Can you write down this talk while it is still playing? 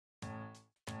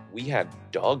we had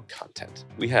dog content.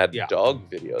 We had dog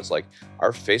videos. Like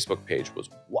our Facebook page was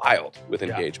wild with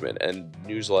engagement and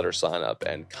newsletter sign up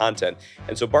and content.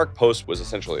 And so Bark Post was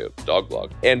essentially a dog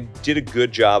blog and did a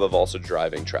good job of also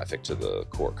driving traffic to the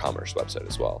core commerce website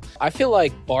as well. I feel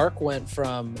like Bark went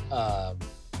from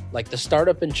like the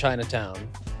startup in Chinatown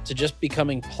to just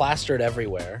becoming plastered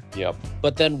everywhere. Yep.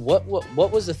 But then what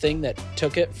was the thing that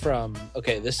took it from,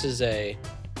 okay, this is a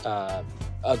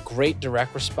great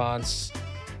direct response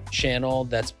channel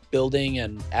that's building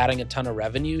and adding a ton of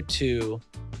revenue to,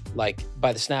 like,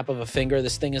 by the snap of a finger,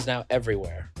 this thing is now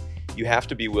everywhere? You have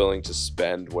to be willing to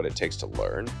spend what it takes to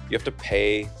learn. You have to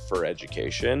pay for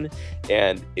education.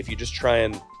 And if you just try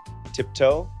and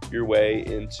tiptoe your way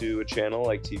into a channel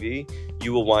like TV,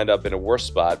 you will wind up in a worse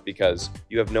spot because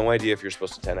you have no idea if you're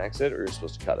supposed to 10x it or you're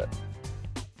supposed to cut it.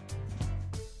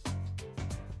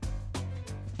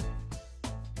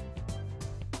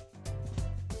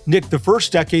 Nik, the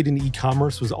first decade in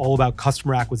e-commerce was all about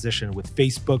customer acquisition with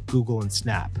Facebook, Google, and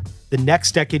Snap. The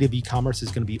next decade of e-commerce is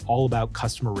going to be all about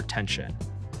customer retention.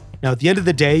 Now, at the end of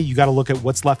the day, you got to look at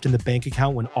what's left in the bank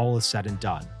account when all is said and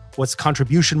done. What's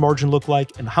contribution margin look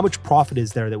like, and how much profit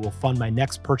is there that will fund my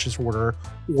next purchase order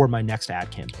or my next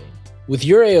ad campaign? With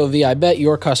your AOV, I bet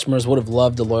your customers would have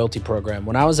loved a loyalty program.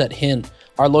 When I was at Hint,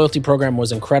 our loyalty program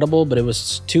was incredible, but it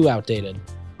was too outdated.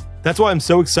 That's why I'm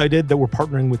so excited that we're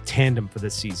partnering with Tandem for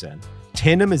this season.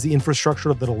 Tandem is the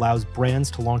infrastructure that allows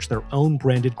brands to launch their own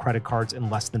branded credit cards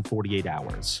in less than 48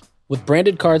 hours. With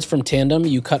branded cards from Tandem,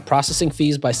 you cut processing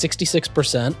fees by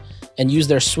 66% and use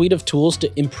their suite of tools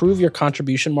to improve your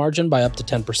contribution margin by up to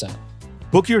 10%.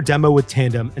 Book your demo with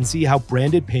Tandem and see how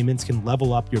branded payments can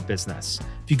level up your business.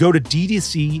 If you go to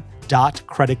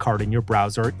ddc.creditcard in your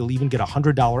browser, you'll even get a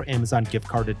 $100 Amazon gift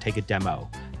card to take a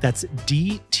demo. That's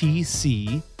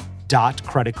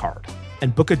DTC.creditcard.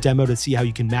 And book a demo to see how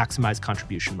you can maximize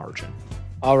contribution margin.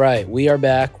 All right, we are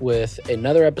back with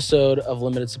another episode of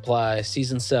Limited Supply,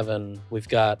 Season 7. We've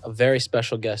got a very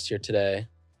special guest here today,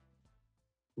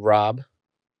 Rob.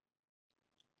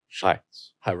 Hi.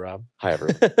 Hi, Rob. Hi,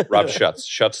 everyone. Rob Schutz.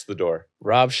 Shuts the door.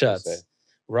 Rob Schutz.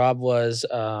 Rob was,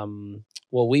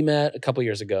 well, we met a couple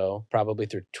years ago, probably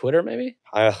through Twitter, maybe?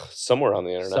 Somewhere on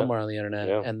the internet. Somewhere on the internet,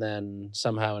 yeah. And then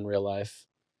somehow in real life.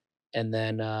 And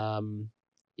then,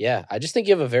 yeah, I just think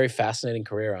you have a very fascinating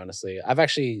career, honestly. I've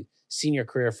actually seen your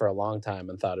career for a long time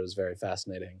and thought it was very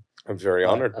fascinating. I'm very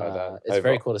honored by that. It's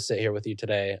very cool to sit here with you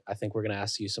today. I think we're going to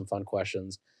ask you some fun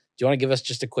questions. Do you want to give us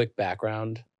just a quick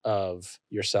background of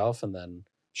yourself, and then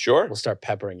sure, we'll start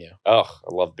peppering you? Oh,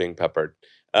 I love being peppered.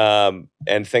 And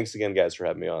thanks again, guys, for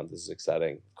having me on. This is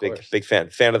exciting. Big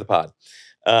fan of the pod.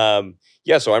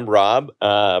 Yeah, so I'm Rob.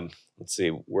 Let's see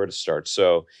where to start.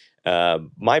 So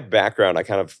my background, I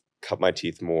kind of cut my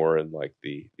teeth more in like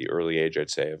the early age, I'd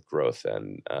say, of growth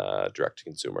and direct to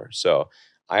consumer. So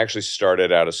I actually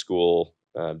started out of school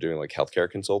doing like healthcare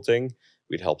consulting.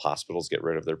 We'd help hospitals get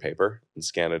rid of their paper and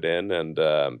scan it in and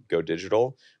go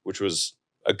digital, which was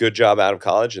a good job out of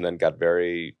college, and then got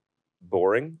very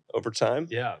boring over time.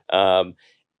 Yeah.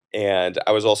 And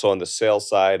I was also on the sales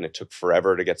side, and it took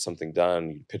forever to get something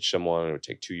done. You pitch someone, it would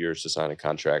take 2 years to sign a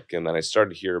contract. And then I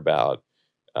started to hear about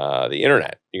the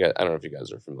internet. You guys, I don't know if you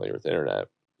guys are familiar with the internet.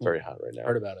 Very hot right now.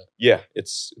 Heard about it. Yeah,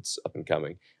 it's up and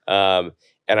coming. And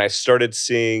I started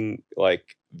seeing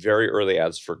like very early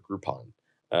ads for Groupon.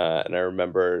 And I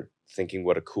remember thinking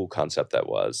what a cool concept that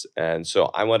was. And so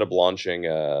I wound up launching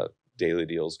a Daily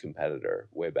Deals competitor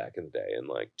way back in the day in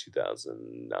like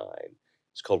 2009.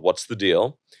 It's called What's the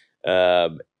Deal?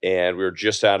 And we were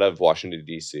just out of Washington,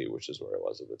 D.C., which is where I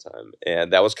was at the time.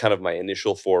 And that was kind of my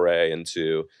initial foray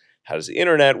into how does the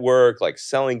internet work, like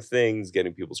selling things,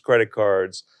 getting people's credit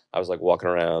cards. I was like walking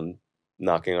around,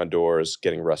 knocking on doors,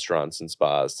 getting restaurants and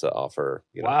spas to offer,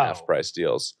 half price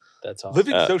deals. That's awesome.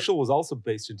 Living Social was also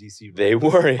based in DC. Right? They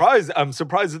were. I'm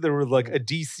surprised that there were like a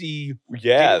DC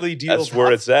Daily Deals. That's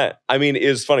where it's at. I mean, it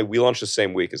was funny. We launched the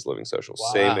same week as Living Social,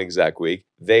 same exact week.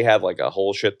 They had like a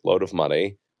whole shit load of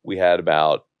money. We had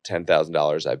about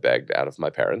 $10,000 I begged out of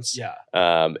my parents. Yeah.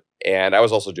 And I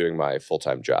was also doing my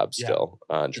full-time job still.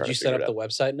 Did you set up the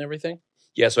website and everything?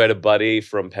 Yeah, so I had a buddy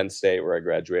from Penn State where I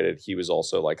graduated. He was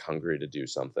also like hungry to do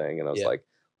something. And I was like,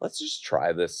 let's just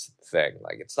try this thing.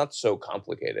 Like, it's not so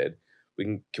complicated.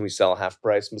 Can we sell a half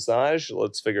price massage?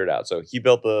 Let's figure it out. So he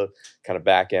built the kind of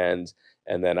back end,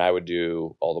 and then I would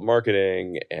do all the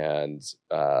marketing and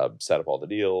set up all the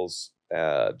deals,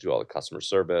 do all the customer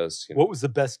service. What was the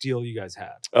best deal you guys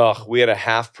had? Oh, we had a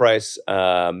half price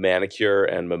manicure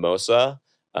and mimosa.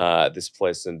 This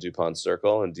place in DuPont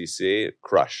Circle in DC,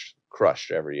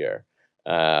 crushed every year.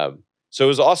 So it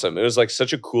was awesome. It was like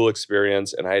such a cool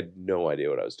experience, and I had no idea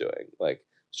what I was doing. Like,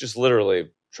 just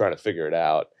literally trying to figure it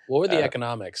out. What were the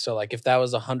economics? So like if that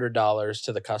was $100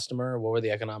 to the customer, what were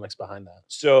the economics behind that?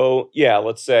 So yeah,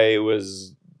 let's say it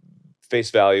was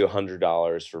face value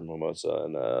 $100 for mimosa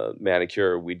and a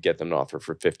manicure. We'd get them an offer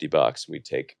for $50. We'd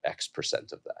take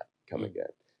X% of that coming in.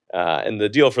 And the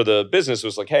deal for the business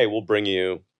was like, hey, we'll bring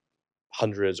you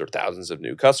hundreds or thousands of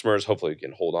new customers. Hopefully, you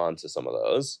can hold on to some of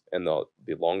those, and they'll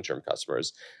be long-term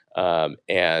customers.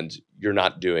 And you're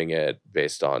not doing it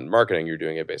based on marketing; you're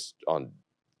doing it based on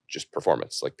just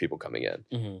performance, like people coming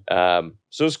in.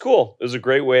 So it was cool. It was a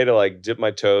great way to like dip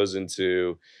my toes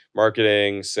into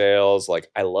marketing, sales. Like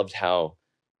I loved how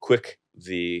quick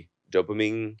the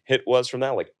dopamine hit was from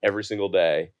that. Like every single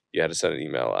day, you had to send an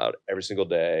email out. Every single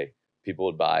day, people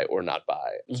would buy or not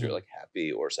buy. So you're like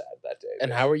happy or sad that day.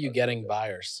 And how are you getting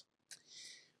buyers?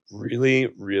 Really,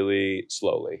 really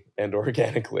slowly and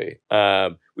organically.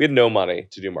 We had no money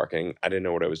to do marketing. I didn't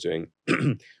know what I was doing.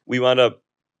 We wound up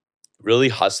really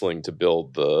hustling to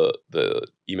build the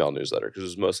email newsletter because it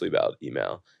was mostly about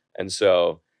email. And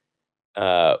so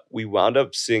we wound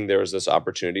up seeing there was this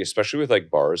opportunity, especially with like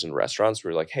bars and restaurants,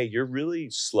 where like, hey, you're really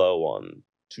slow on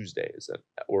Tuesdays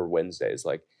or Wednesdays.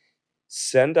 Like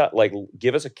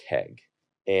give us a keg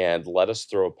and let us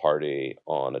throw a party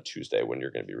on a Tuesday when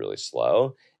you're going to be really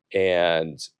slow,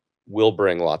 and we'll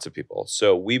bring lots of people.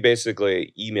 So we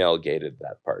basically email gated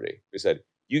that party. We said,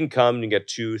 you can come and get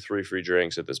 2-3 free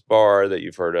drinks at this bar that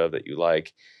you've heard of that you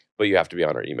like, but you have to be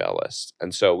on our email list.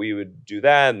 And so we would do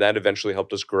that, and that eventually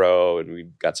helped us grow, and we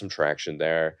got some traction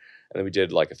there. And then we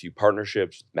did like a few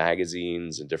partnerships with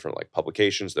magazines and different like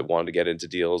publications that wanted to get into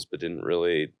deals but didn't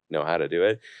really know how to do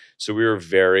it. So we were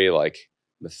very like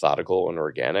methodical and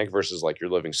organic versus like your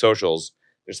Living Socials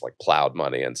just like plowed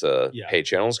money into paid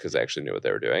channels because they actually knew what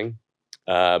they were doing.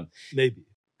 Maybe.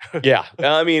 Yeah,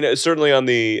 I mean, certainly on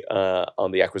the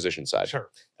acquisition side. Sure.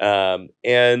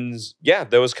 And yeah,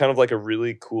 that was kind of like a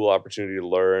really cool opportunity to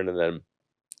learn. And then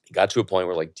it got to a point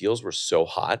where like deals were so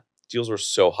hot.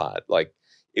 Like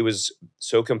it was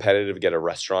so competitive to get a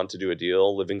restaurant to do a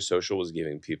deal. Living Social was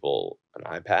giving people an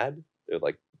iPad. They would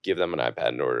like give them an iPad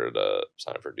in order to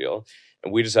sign up for a deal.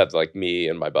 And we just had to, like, me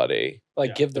and my buddy.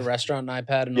 Like give the restaurant an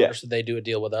iPad in order so they do a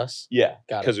deal with us? Yeah.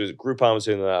 Got it. Because it was Groupon was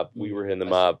hitting them up. We were hitting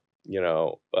them up. You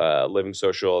know, Living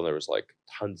Social, and there was like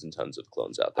tons and tons of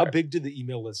clones out there. How big did the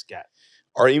email list get?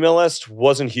 Our email list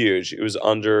wasn't huge. It was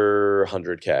under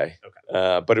 100K.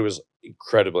 Okay. But it was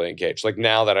incredibly engaged. Like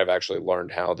now that I've actually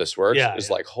learned how this works,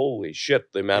 it's like, holy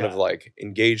shit, the amount of like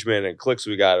engagement and clicks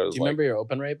we got. It was Do you remember your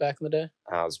open rate back in the day?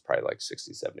 I was probably like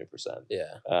 60-70%.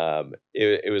 Yeah.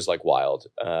 It was like wild.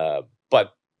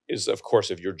 But is of course,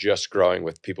 if you're just growing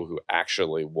with people who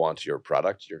actually want your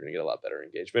product, you're going to get a lot better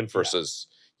engagement versus,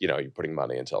 you know, you're putting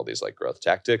money into all these like growth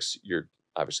tactics.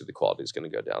 Obviously the quality is going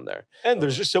to go down there. And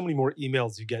there's just so many more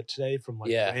emails you get today from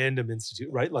like random institute,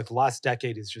 right? Like the last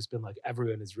decade has just been like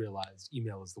everyone has realized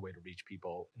email is the way to reach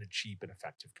people in a cheap and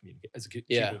effective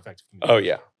communication. Oh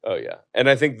yeah. And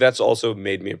I think that's also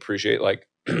made me appreciate, like,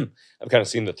 I've kind of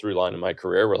seen the through line in my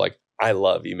career where like, I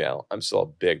love email. I'm still a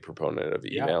big proponent of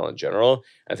email in general.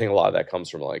 I think a lot of that comes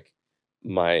from like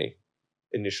my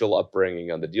initial upbringing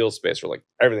on the deal space where like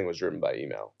everything was driven by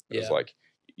email. It was like,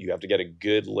 you have to get a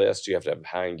good list. You have to have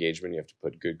high engagement. You have to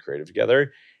put good creative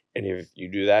together. And if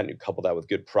you do that and you couple that with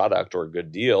good product or a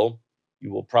good deal,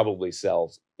 you will probably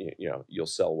sell, you'll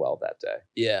sell well that day.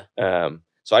 Yeah.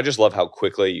 So I just love how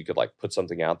quickly you could like put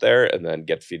something out there and then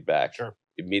get feedback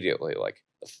immediately. Like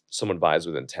if someone buys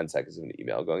within 10 seconds of an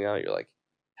email going out, you're like,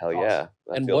 hell yeah.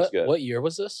 That feels good. What year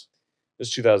was this? It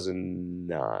was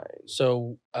 2009.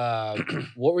 So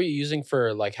what were you using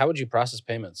for, like, how would you process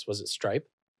payments? Was it Stripe?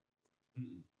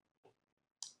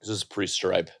 This is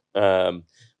pre-Stripe. I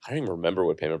don't even remember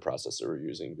what payment processor we're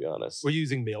using, to be honest. Were you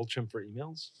using MailChimp for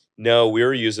emails? No, we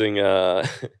were using,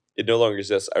 it no longer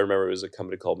exists. I remember it was a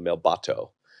company called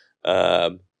Mailbato.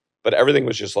 But everything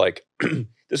was just like,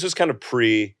 this was kind of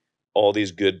pre all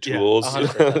these good tools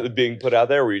being put out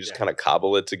there where you just kind of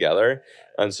cobble it together.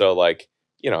 And so like,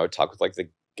 I would talk with like the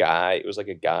guy, it was like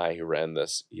a guy who ran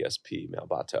this ESP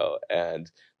Mailbato,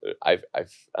 and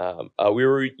we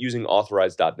were using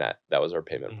authorize.net. That was our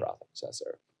payment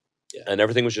processor. Yeah. And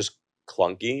everything was just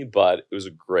clunky, but it was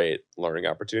a great learning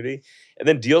opportunity. And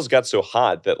then deals got so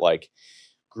hot that like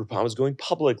Groupon was going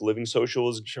public. Living Social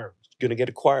was going to get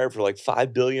acquired for like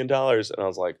 $5 billion. And I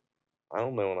was like, I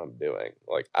don't know what I'm doing.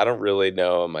 Like, I don't really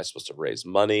know. Am I supposed to raise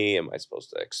money? Am I supposed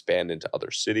to expand into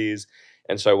other cities?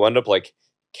 And so I wound up like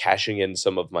cashing in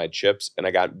some of my chips, and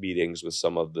I got meetings with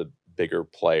some of the bigger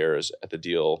players at the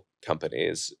deal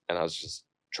companies. And I was just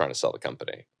trying to sell the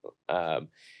company.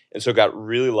 And so got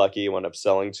really lucky, wound up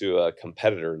selling to a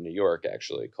competitor in New York,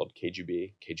 actually, called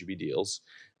KGB Deals.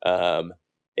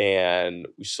 And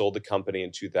we sold the company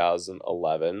in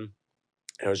 2011.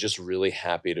 And I was just really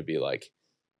happy to be like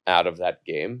out of that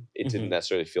game. It didn't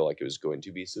necessarily feel like it was going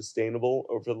to be sustainable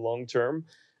over the long term.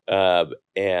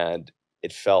 And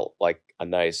it felt like a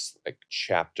nice like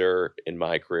chapter in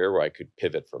my career where I could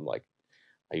pivot from like,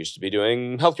 I used to be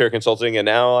doing healthcare consulting and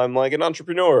now I'm like an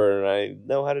entrepreneur and I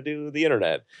know how to do the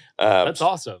internet. That's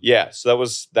awesome. Yeah. So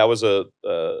that was a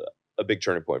big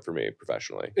turning point for me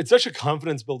professionally. It's such a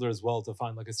confidence builder as well to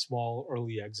find like a small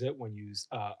early exit when you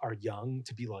are young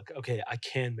to be like, okay, I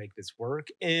can make this work,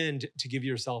 and to give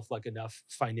yourself like enough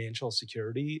financial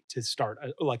security to start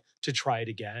like to try it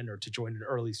again or to join an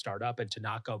early startup and to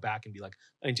not go back and be like,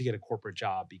 I need to get a corporate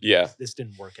job because this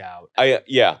didn't work out.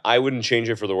 I wouldn't change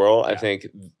it for the world. Yeah. I think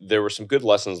there were some good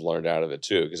lessons learned out of it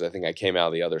too, because I think I came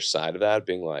out the other side of that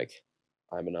being like,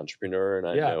 I'm an entrepreneur and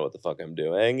I know what the fuck I'm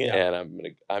doing, and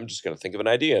I'm just gonna think of an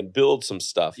idea and build some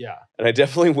stuff. Yeah. And I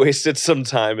definitely wasted some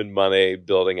time and money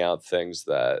building out things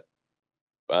that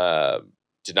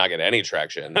did not get any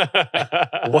traction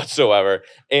whatsoever.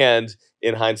 And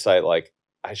in hindsight, like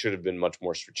I should have been much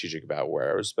more strategic about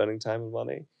where I was spending time and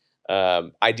money.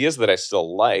 Ideas that I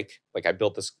still like I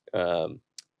built this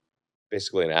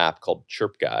basically an app called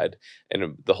Chirp Guide,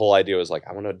 and the whole idea was like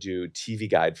I want to do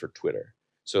TV guide for Twitter.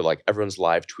 So like everyone's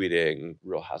live tweeting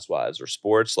Real Housewives or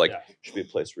sports, like should be a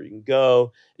place where you can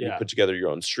go and you put together your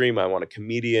own stream. I want a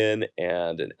comedian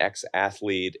and an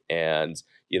ex-athlete and,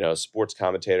 you know, sports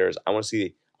commentators. I want to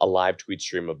see a live tweet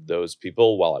stream of those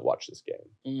people while I watch this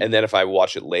game. And then if I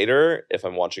watch it later, if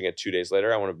I'm watching it 2 days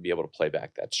later, I want to be able to play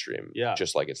back that stream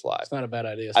just like it's live. It's not a bad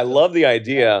idea. I love the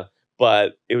idea,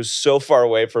 but it was so far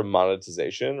away from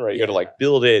monetization, right? You got to like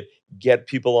build it, get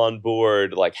people on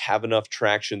board, like have enough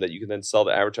traction that you can then sell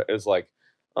to advertisers. It was like,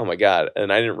 oh my God.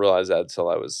 And I didn't realize that until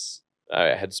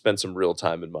I had spent some real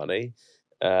time and money.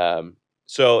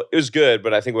 So it was good.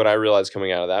 But I think what I realized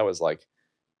coming out of that was like,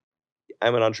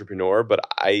 I'm an entrepreneur, but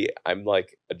I'm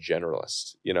like a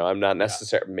generalist. You know, I'm not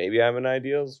necessarily, maybe I'm an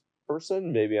ideals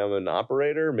person, maybe I'm an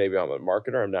operator, maybe I'm a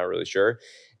marketer. I'm not really sure.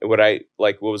 And what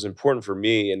was important for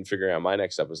me in figuring out my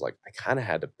next step was like, I kind of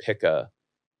had to pick a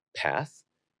path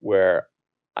where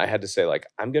I had to say like,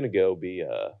 I'm going to go be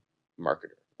a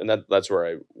marketer. And that's where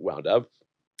I wound up.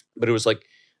 But it was like,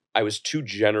 I was too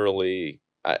generalized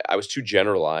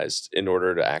in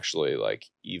order to actually like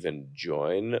even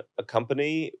join a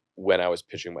company when I was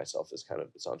pitching myself as kind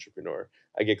of this entrepreneur.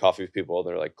 I get coffee with people and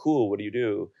they're like, cool, what do you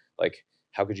do? Like,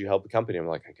 how could you help the company? I'm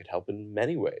like, I could help in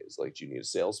many ways. Like, do you need a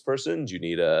salesperson? Do you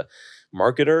need a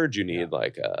marketer? Do you need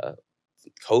like a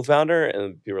co-founder?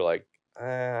 And people are like,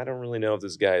 I don't really know if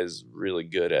this guy is really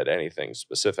good at anything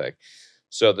specific.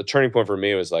 So the turning point for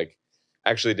me was like,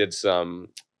 I actually did some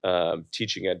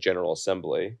teaching at General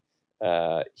Assembly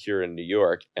here in New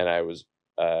York. And I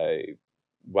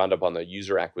wound up on the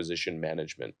user acquisition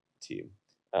management team,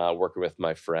 working with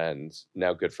my friend,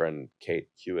 now good friend, Kate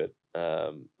Hewitt,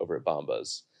 over at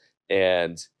Bombas.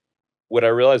 And what I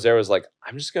realized there was like,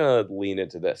 I'm just going to lean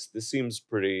into this. This seems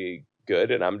pretty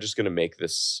good. And I'm just going to make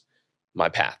this my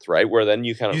path, right? Where then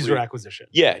you kind of user acquisition.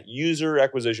 Yeah. User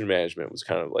acquisition management was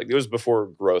kind of like, it was before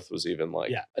growth was even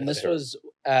like. Yeah. And this was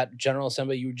at General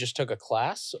Assembly. You just took a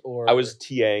class, or? I was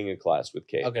TAing a class with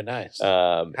Kate. Okay, nice.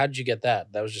 How did you get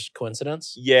that? That was just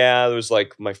coincidence? Yeah. There was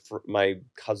like my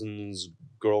cousin's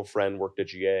girlfriend worked at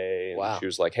GA. And she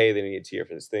was like, hey, they need a TA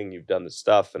for this thing. You've done this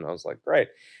stuff. And I was like, great.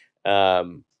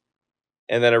 And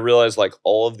then I realized like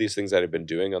all of these things that I'd been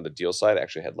doing on the deal side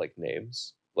actually had like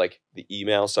names. Like the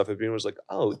email stuff I've been was like,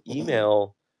 oh,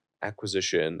 email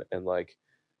acquisition and like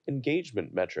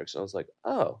engagement metrics. And I was like,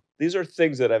 oh, these are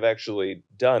things that I've actually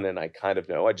done and I kind of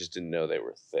know. I just didn't know they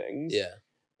were things.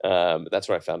 Yeah. That's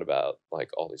when I found about like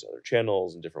all these other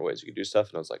channels and different ways you could do stuff.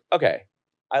 And I was like, okay,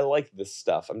 I like this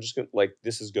stuff. I'm just gonna like,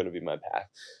 this is going to be my path.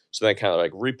 So then I kind of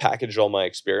like repackaged all my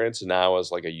experience. And now I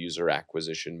was like a user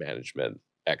acquisition management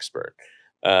expert.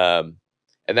 And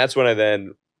that's when I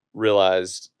then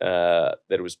realized that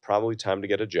it was probably time to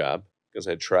get a job, because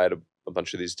I tried a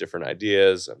bunch of these different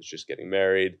ideas. I was just getting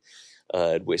married.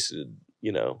 I'd wasted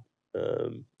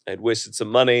some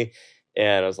money,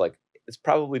 and I was like, it's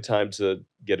probably time to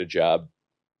get a job.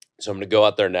 So I'm going to go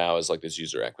out there now as like this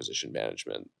user acquisition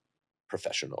management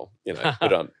professional. You know,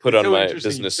 put on my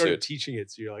business suit. Teaching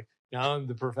it, so you're like, now I'm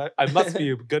the perfect. I must be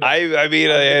a good. I mean,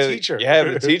 I'm a teacher. Yeah, I'm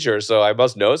a teacher, so I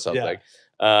must know something. Yeah.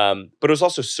 But it was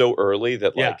also so early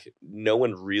that like no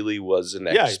one really was an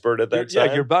expert at that time.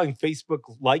 Yeah, you're buying Facebook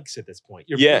likes at this point.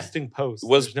 You're posting posts. It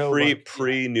was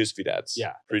pre newsfeed ads.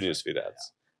 Yeah, pre newsfeed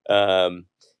ads.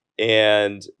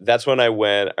 And that's when I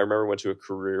remember I went to a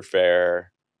career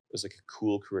fair. It was like a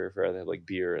cool career fair. They had like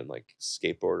beer and like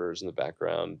skateboarders in the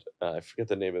background. I forget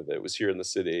the name of it. It was here in the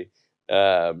city.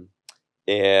 Isn't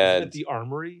And it the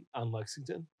Armory on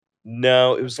Lexington?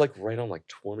 no, it was like right on like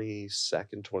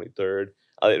 22nd, 23rd.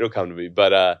 It'll come to me.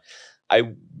 But I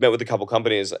met with a couple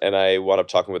companies and I wound up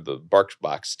talking with the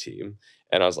BarkBox team.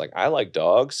 And I was like, I like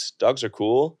dogs. Dogs are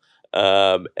cool.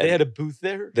 And They had a booth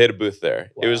there? they had a booth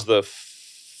there. Wow. It was the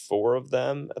 4 of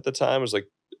them at the time. It was like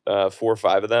 4 or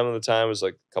 5 of them at the time. It was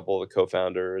like a couple of the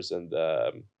co-founders and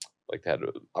like they had an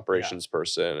operations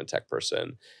person, a tech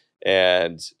person.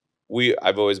 And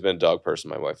I've always been a dog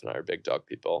person. My wife and I are big dog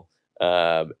people.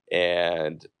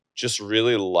 And just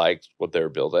really liked what they were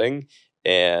building.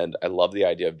 And I love the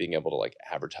idea of being able to like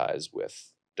advertise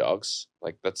with dogs.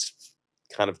 Like that's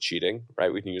kind of cheating,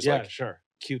 right? We can use like sure.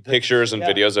 Cute things. pictures and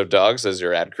videos of dogs as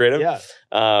your ad creative. Yeah.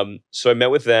 So I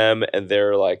met with them and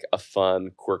they're like a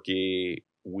fun, quirky,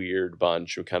 weird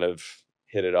bunch who kind of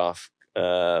hit it off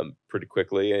pretty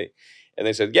quickly. And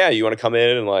they said, yeah, you want to come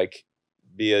in and like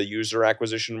be a user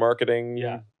acquisition marketing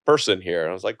person here? And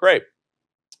I was like, great.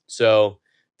 So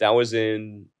that was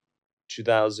in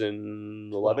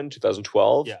 2011,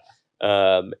 2012. Yeah.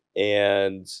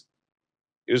 And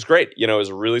it was great. You know, it was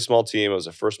a really small team. It was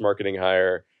a first marketing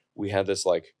hire. We had this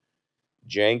like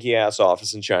janky ass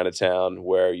office in Chinatown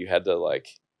where you had to like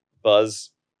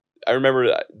buzz. I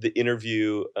remember the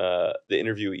interview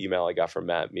email I got from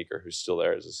Matt Meeker, who's still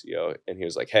there as a CEO. And he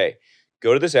was like, hey,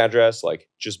 go to this address, like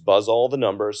just buzz all the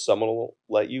numbers. Someone will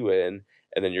let you in.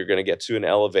 And then you're going to get to an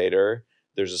elevator.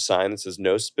 There's a sign that says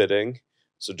no spitting.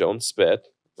 So don't spit.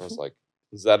 I was like,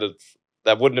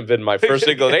 that wouldn't have been my first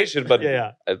inclination, but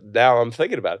now I'm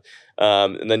thinking about it.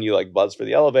 And then you like buzz for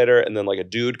the elevator, and then like a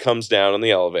dude comes down on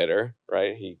the elevator,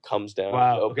 right? He comes down,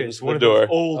 opens the door.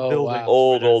 Old buildings,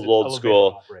 old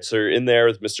school. So you're in there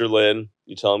with Mr. Lin.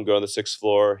 You tell him go on the 6th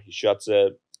floor. He shuts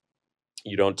it.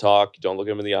 You don't talk. You don't look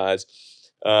him in the eyes.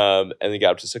 And then you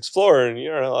got up to 6th floor, and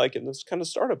you're like in this kind of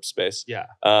startup space. Yeah.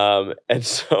 And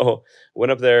so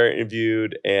went up there,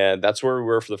 interviewed, and that's where we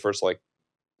were for the first like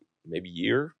maybe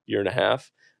year and a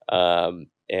half.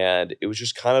 And it was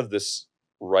just kind of this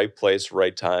right place,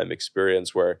 right time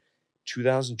experience where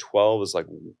 2012 was like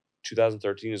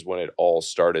 2013 is when it all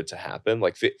started to happen.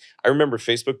 Like I remember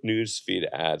Facebook newsfeed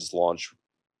ads launched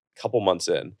a couple months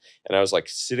in, and I was like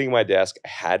sitting at my desk. I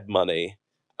had money.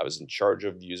 I was in charge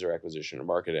of user acquisition and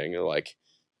marketing, and like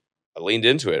I leaned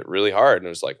into it really hard. And it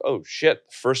was like, oh shit!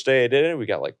 The first day I did it, we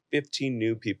got like 15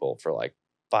 new people for like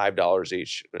 $5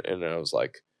 each, and I was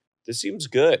like, this seems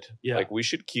good. Yeah. Like we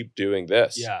should keep doing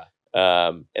this. Yeah.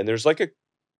 And there's like a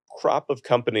crop of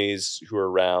companies who are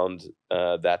around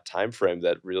that time frame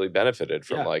that really benefited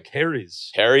from like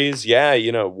Harry's. Yeah,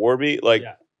 you know, Warby, like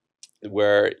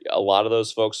where a lot of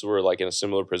those folks were like in a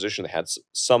similar position. They had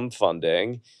some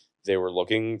funding. They were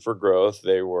looking for growth.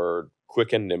 They were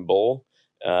quick and nimble,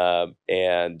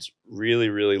 and really,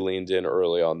 really leaned in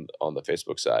early on the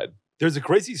Facebook side. There's a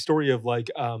crazy story of like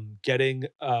getting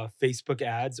Facebook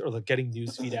ads or like getting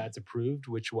newsfeed ads approved,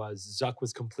 which was Zuck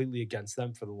was completely against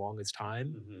them for the longest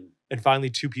time. Mm-hmm. And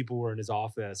finally 2 people were in his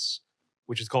office,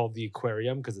 which is called the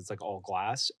Aquarium because it's like all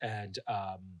glass. And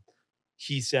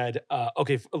he said,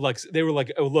 okay, like they were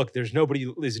like, oh, look, there's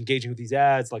nobody is engaging with these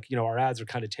ads. Like, you know, our ads are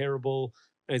kind of terrible.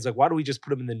 And he's like, why don't we just put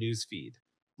them in the newsfeed?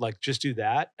 Like, just do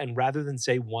that. And rather than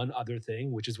say one other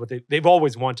thing, which is what they've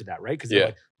always wanted that, right? Because they're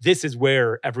like, this is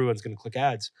where everyone's going to click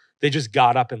ads. They just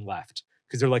got up and left.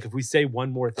 Because they're like, if we say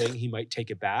one more thing, he might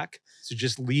take it back. So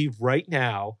just leave right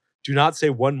now. Do not say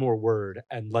one more word.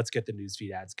 And let's get the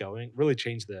newsfeed ads going. Really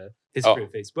change the history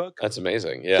of Facebook. That's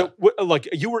amazing. Yeah. So, like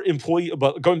you were employee,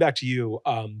 but going back to you,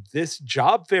 this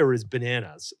job fair is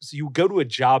bananas. So you go to a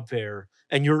job fair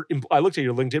and I looked at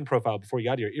your LinkedIn profile before you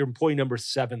got here. You're employee number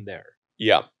 7 there.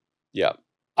 Yeah. Yeah.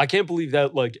 I can't believe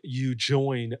that like you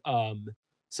join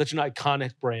such an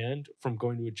iconic brand from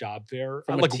going to a job fair.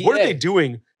 Like what are they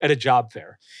doing at a job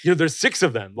fair? You know, there's 6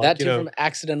 of them. Like, that too from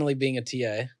accidentally being a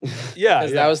TA. Yeah.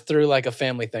 That was through like a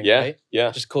family thing, right?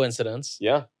 Yeah. Just coincidence.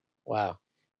 Yeah. Wow.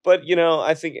 But, you know,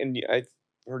 I think, and I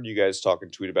heard you guys talk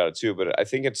and tweet about it too, but I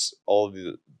think it's all of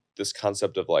this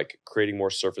concept of like creating more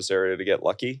surface area to get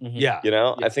lucky. Mm-hmm. Yeah. You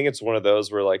know, I think it's one of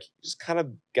those where like you just kind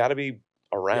of got to be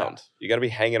around. You got to be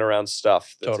hanging around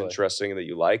stuff that's interesting and that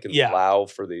you like, and allow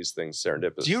for these things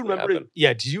serendipitous. Do you remember?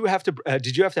 Did you have to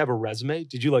have a resume?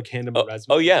 Did you like hand them a resume?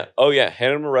 Oh yeah.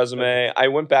 Hand them a resume. Okay. I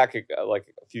went back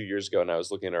like a few years ago and I was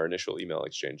looking at our initial email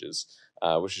exchanges,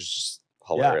 which is just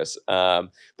hilarious. But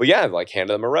yeah, like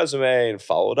handed them a resume and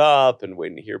followed up and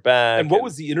waiting to hear back. And what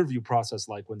was the interview process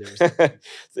like when they were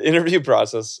the interview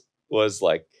process was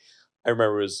like, I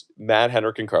remember it was Matt,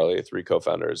 Henrik, and Carly, 3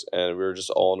 co-founders, and we were just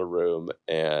all in a room.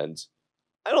 And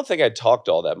I don't think I talked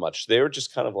all that much. They were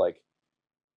just kind of like,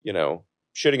 you know,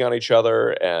 shitting on each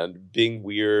other and being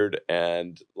weird,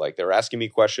 and like they were asking me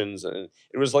questions, and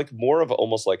it was like more of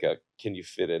almost like a can you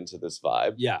fit into this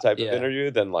vibe type of interview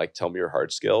than like tell me your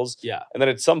hard skills. And then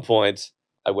at some point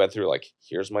I went through like,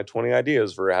 here's my 20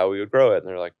 ideas for how we would grow it, and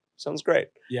they're like, sounds great.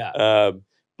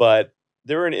 But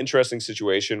they were in an interesting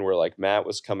situation where like Matt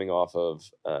was coming off of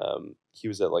he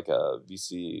was at like a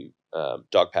VC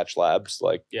Dogpatch Labs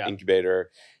like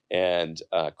incubator. And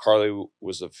Carly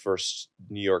was the first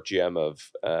New York GM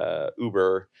of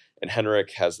Uber, and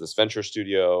Henrik has this venture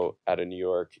studio out of New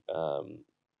York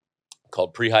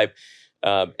called Prehype.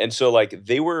 And so like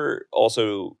they were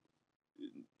also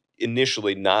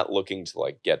initially not looking to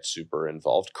like get super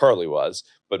involved. Carly was,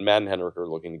 but Matt and Henrik are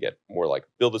looking to get more like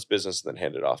build this business and then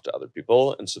hand it off to other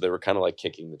people. And so they were kind of like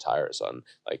kicking the tires on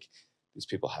like, these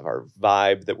people have our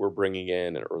vibe that we're bringing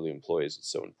in, and early employees,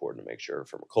 it's so important to make sure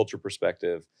from a culture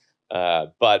perspective.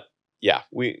 But yeah,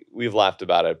 we've laughed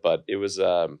about it, but it was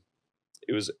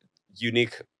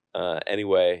unique any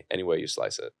way you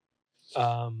slice it.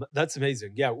 That's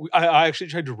amazing. Yeah, I actually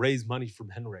tried to raise money from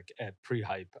Henrik at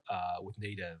Prehype with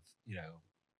Native, you know,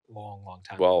 long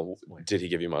time ago. Did he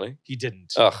give you money? He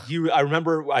didn't. Ugh. I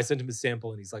remember I sent him a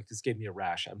sample and he's like, this gave me a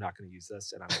rash. I'm not going to use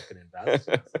this and I'm not going to invest.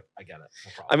 I get it.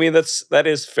 No problem. I mean, that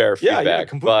is fair feedback. Yeah,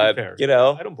 completely but, fair. You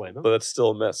know, I don't blame him. But that's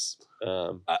still a miss.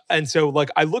 And so like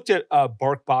I looked at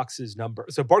BarkBox's number.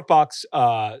 So BarkBox,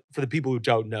 for the people who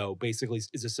don't know, basically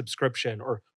is a subscription,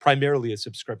 or primarily a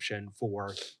subscription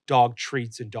for dog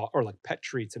treats and like pet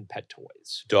treats and pet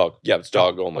toys. Dog. Yeah, it's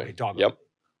dog only. Okay, dog yep. only.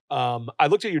 I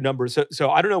looked at your numbers. So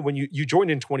I don't know, when you joined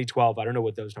in 2012, I don't know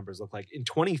what those numbers look like. In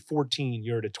 2014,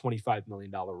 you're at a $25 million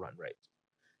run rate.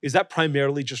 Is that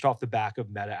primarily just off the back of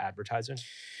Meta advertising?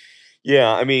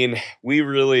 Yeah, I mean, we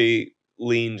really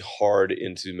leaned hard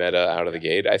into Meta out of the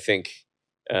gate. I think,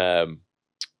 you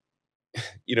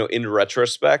know, in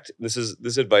retrospect, this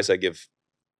is advice I give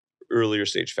earlier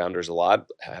stage founders a lot,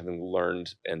 having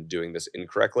learned and doing this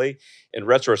incorrectly. In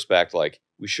retrospect, like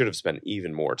we should have spent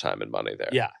even more time and money there.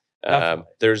 Yeah.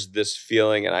 There's this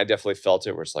feeling, and I definitely felt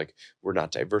it, where it's like, we're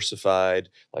not diversified.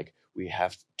 Like we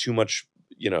have too much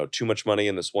money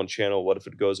in this one channel. What if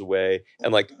it goes away?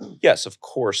 And like, yes, of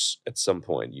course, at some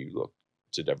point you look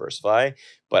to diversify.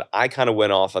 But I kind of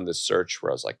went off on this search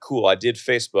where I was like, cool, I did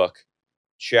Facebook.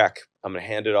 Check. I'm going to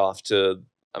hand it off to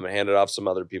some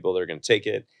other people. They're going to take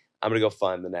it. I'm going to go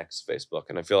find the next Facebook.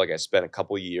 And I feel like I spent a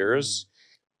couple years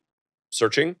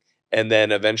searching, and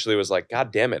then eventually was like,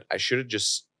 God damn it, I should have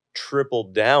just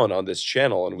tripled down on this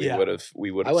channel, and we would have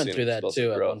I went through that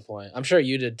too growth. At one point. I'm sure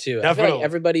you did too. Definitely. I feel like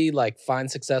everybody like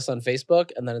finds success on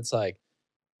Facebook, and then it's like,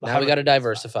 now we got to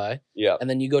diversify. Yeah. And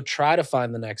then you go try to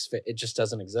find the next it just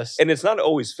doesn't exist. And it's not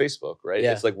always Facebook, right?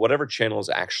 Yeah. It's like whatever channel is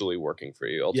actually working for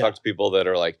you. I'll talk to people that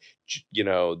are like, you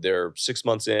know, they're 6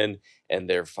 months in and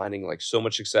they're finding like so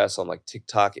much success on like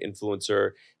TikTok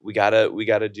influencer. We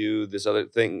gotta do this other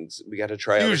things. We gotta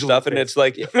try other stuff. And it's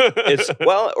like, it's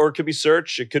or it could be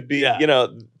search. It could be, you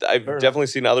know, I've definitely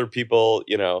seen other people,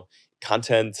 you know,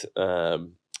 content,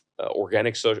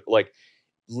 organic social, like,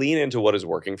 lean into what is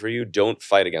working for you. Don't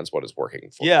fight against what is working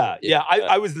for you. Yeah.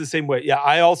 I was the same way. Yeah,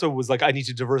 I also was like, I need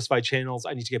to diversify channels.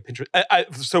 I need to get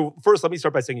Pinterest. So first, let me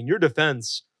start by saying, in your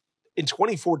defense, in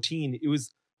 2014, it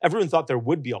was, everyone thought there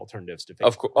would be alternatives to Facebook.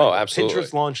 Of course. Oh, absolutely.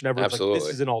 Pinterest launched and everyone's like, this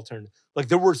is an alternative. Like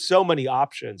there were so many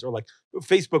options, or like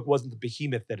Facebook wasn't the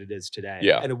behemoth that it is today.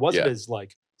 Yeah. And it wasn't as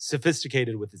like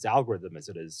sophisticated with its algorithm as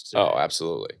it is today. Oh,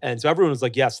 absolutely. And so everyone was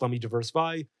like, yes, let me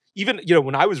diversify. Even, you know,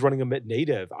 when I was running a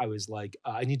Native, I was like,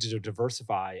 I need to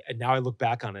diversify. And now I look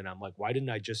back on it and I'm like, why didn't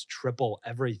I just triple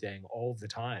everything all of the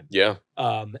time? Yeah.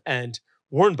 And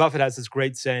Warren Buffett has this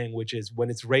great saying, which is, when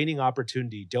it's raining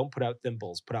opportunity, don't put out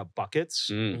thimbles, put out buckets.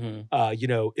 You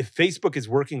know, if Facebook is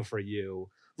working for you,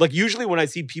 like usually when I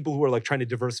see people who are like trying to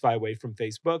diversify away from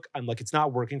Facebook, I'm like, it's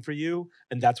not working for you.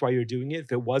 And that's why you're doing it.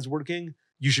 If it was working,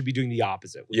 you should be doing the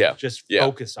opposite. Just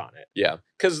focus on it. Yeah.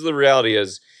 Because the reality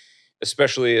is,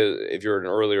 especially if you're an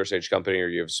earlier stage company or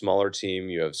you have a smaller team,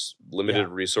 you have limited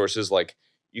resources, like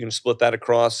you can split that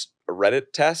across a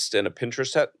Reddit test and a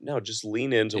Pinterest test. No, just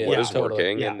lean into what is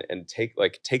working and take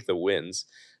the wins.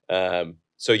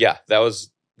 So yeah, that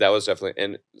was definitely,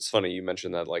 and it's funny you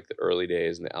mentioned that, like the early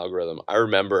days and the algorithm. I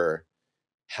remember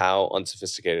how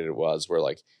unsophisticated it was, where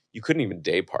like you couldn't even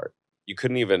day part. You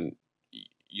couldn't even,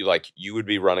 you would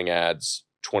be running ads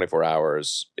 24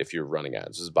 hours if you're running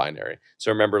ads. This is binary. So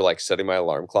I remember like setting my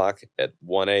alarm clock at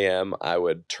 1 a.m. I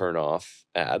would turn off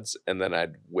ads, and then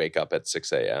I'd wake up at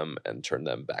 6 a.m. and turn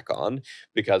them back on,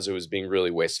 because it was being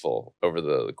really wasteful over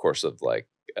the course of like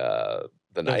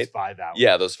the night. 5 hours.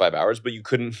 Yeah, those 5 hours, but you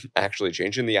couldn't actually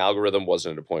change it. And the algorithm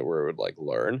wasn't at a point where it would like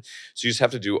learn. So you just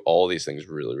have to do all these things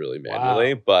really, really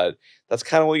manually. Wow. But that's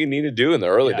kind of what you need to do in the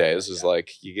early Yeah, days yeah, is yeah.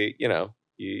 like you get,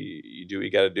 you do what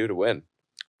you got to do to win.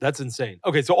 That's insane.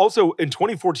 Okay, so also in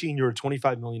 2014, you're a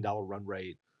 $25 million run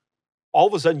rate. All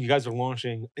of a sudden, you guys are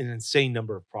launching an insane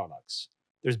number of products.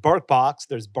 There's BarkBox,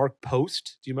 there's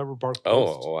BarkPost. Do you remember BarkPost?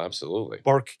 Oh, absolutely.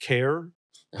 BarkCare,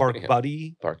 Yeah.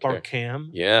 BarkBuddy, BarkCare. BarkCam.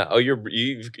 Yeah. Oh,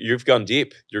 you've gone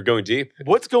deep. You're going deep.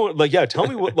 What's going like? Yeah, tell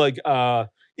me what like.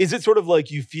 Is it sort of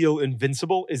like you feel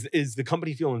invincible? Is the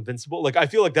company feel invincible? Like I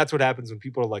feel like that's what happens when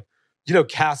people are like,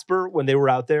 Casper when they were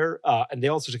out there, and they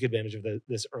also took advantage of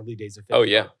this early days of Facebook. Oh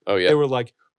yeah. They were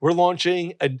like, we're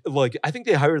launching, and like I think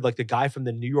they hired like the guy from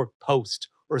the New York Post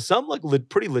or some like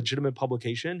pretty legitimate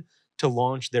publication to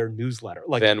launch their newsletter,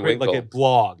 like Van like Winkle. a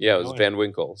blog. Yeah, it was Van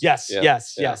Winkle's. Yes, Yeah,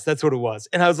 yes, yeah. yes. That's what it was.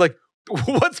 And I was like,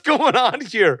 what's going on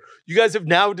here? You guys have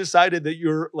now decided that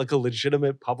you're like a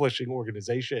legitimate publishing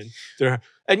organization.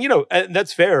 And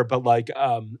that's fair, but like,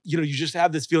 you just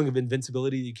have this feeling of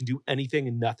invincibility. You can do anything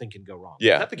and nothing can go wrong.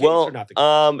 Yeah. Is that the case or not the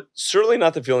case? Certainly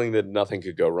not the feeling that nothing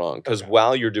could go wrong. Because Okay.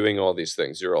 while you're doing all these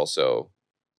things, you're also,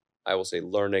 I will say,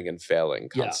 learning and failing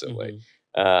Yeah. constantly.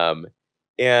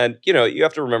 And you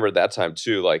have to remember at that time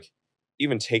too, like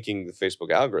even taking the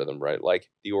Facebook algorithm, right? Like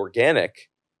the organic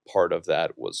part of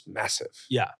that was massive.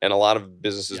 Yeah. And a lot of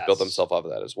businesses built Yes. themselves off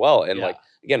of that as well. And Yeah. like,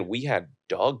 again, we had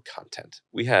dog content.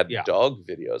 We had Yeah. dog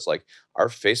videos. Like our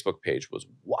Facebook page was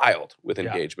wild with Yeah.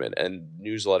 engagement and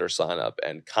newsletter sign up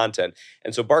and content.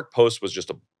 And so BarkPost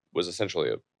was essentially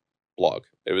a blog.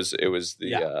 It was the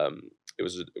Yeah. it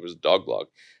was a dog blog.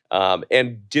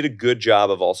 And did a good job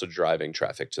of also driving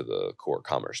traffic to the core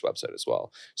commerce website as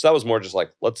well. So that was more just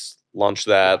like, let's launch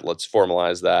that, let's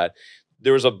formalize that.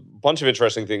 There was a bunch of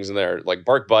interesting things in there. Like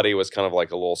BarkBuddy was kind of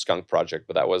like a little skunk project,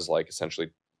 but that was like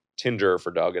essentially Tinder for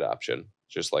dog adoption.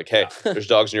 Just like, hey, there's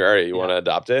dogs in your area. You want to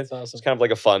adopt it? That's awesome. It's kind of like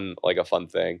a fun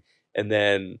thing. And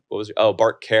then what was it? Oh,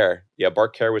 BarkCare. Yeah,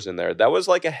 BarkCare was in there. That was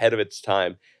like ahead of its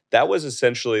time. That was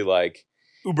essentially like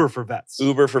Uber for vets.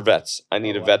 Uber for vets. I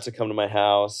need Oh, a wow. vet to come to my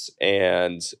house,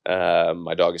 and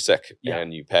my dog is sick, Yeah.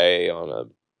 and you pay on a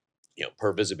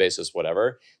per visit basis,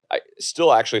 whatever. I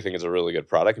still actually think it's a really good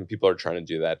product, and people are trying to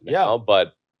do that now. Yeah.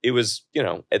 But it was,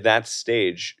 at that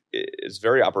stage, it's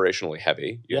very operationally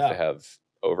heavy. You have to have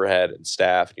overhead and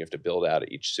staff, and you have to build out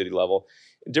at each city level.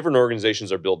 And different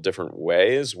organizations are built different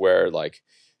ways. Where like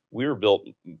we were built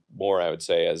more, I would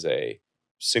say, as a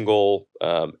single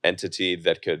entity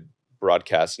that could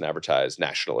broadcast and advertise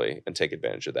nationally and take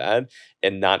advantage of that,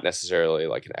 and not necessarily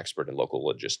like an expert in local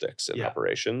logistics and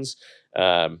operations.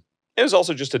 It was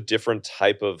also just a different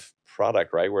type of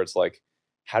product, right? Where it's like,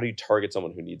 how do you target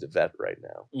someone who needs a vet right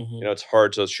now? Mhm. It's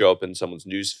hard to show up in someone's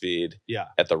news feed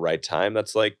at the right time.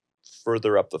 That's like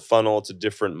further up the funnel. It's a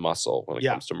different muscle when it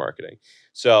comes to marketing.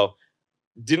 So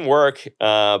didn't work,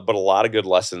 but a lot of good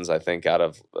lessons, I think, out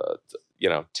of,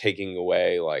 taking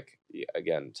away like,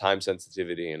 again, time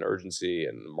sensitivity and urgency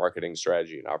and marketing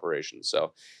strategy and operations.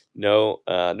 So no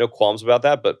qualms about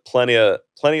that, but plenty of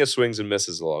swings and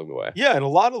misses along the way. Yeah, and a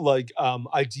lot of like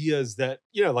ideas that,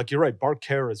 like you're right,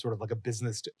 BarkCare is sort of like a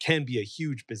business, can be a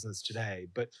huge business today,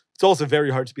 but it's also very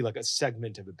hard to be like a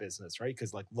segment of a business, right?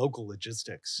 Because like local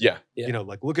logistics, Yeah.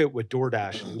 like look at what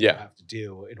DoorDash and Uber have to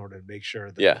do in order to make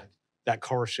sure that that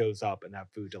car shows up and that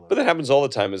food delivered. But that happens all the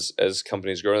time as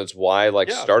companies grow. That's why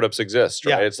startups exist,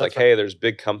 right? Yeah, It's like, that's right. hey, there's a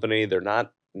big company. They're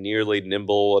not nearly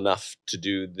nimble enough to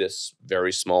do this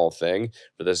very small thing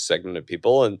for this segment of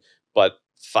people. But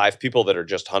 5 people that are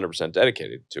just 100%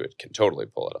 dedicated to it can totally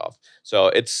pull it off. So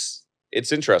it's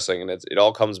interesting. And it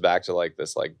all comes back to like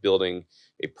this, like building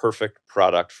a perfect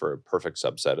product for a perfect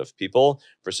subset of people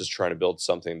versus trying to build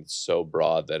something that's so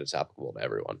broad that it's applicable to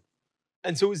everyone.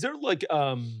 And so is there like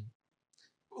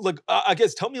I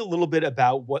guess tell me a little bit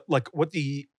about what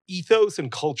the ethos and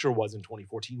culture was in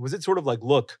 2014. Was it sort of like,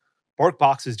 look,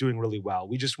 BarkBox is doing really well.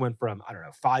 We just went from, I don't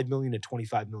know, $5 million to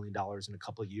 $25 million in a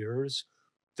couple of years.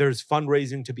 There's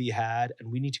fundraising to be had, and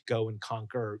we need to go and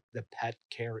conquer the pet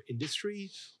care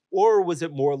industry? Or was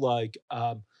it more like,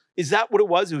 is that what it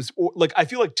was? It was like, I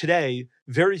feel like today,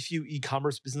 very few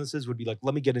e-commerce businesses would be like,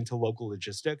 let me get into local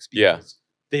logistics. Because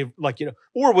they've like,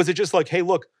 or was it just like, hey,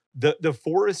 look, the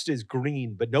forest is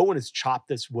green, but no one has chopped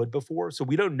this wood before, so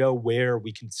we don't know where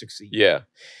we can succeed. Yeah.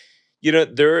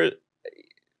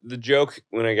 the joke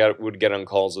when I would get on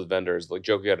calls with vendors, the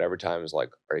joke I got every time is like,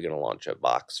 "Are you going to launch a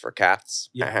box for cats?"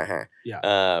 Yeah.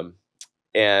 Yeah.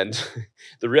 And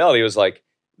the reality was like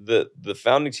the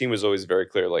founding team was always very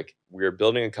clear. Like, we're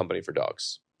building a company for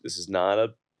dogs. This is not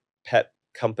a pet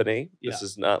company. This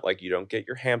is not like you don't get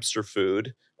your hamster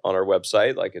food on our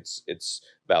website. Like it's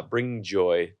about bringing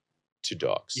joy to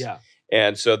dogs. Yeah.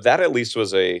 And so that at least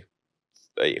was a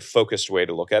focused way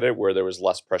to look at it, where there was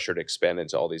less pressure to expand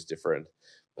into all these different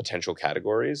potential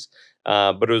categories.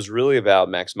 But it was really about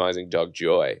maximizing dog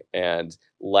joy and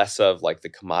less of like the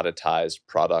commoditized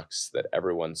products that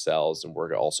everyone sells and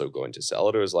we're also going to sell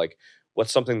it. It was like,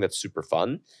 what's something that's super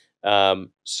fun?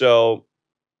 So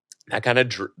that kind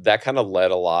of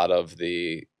led a lot of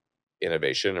the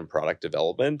innovation and product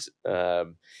development.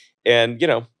 And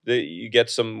you get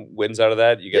some wins out of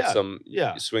that. You get some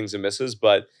swings and misses,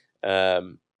 but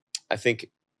I think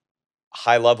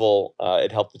high level,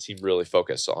 it helped the team really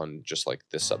focus on just like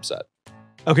this subset.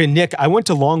 Okay, Nik, I went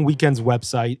to Long Weekend's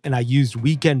website and I used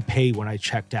Weekend Pay when I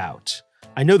checked out.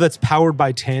 I know that's powered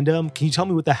by Tandem. Can you tell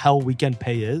me what the hell Weekend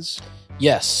Pay is?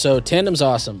 Yes, so Tandem's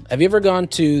awesome. Have you ever gone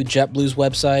to JetBlue's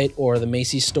website or the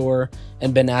Macy's store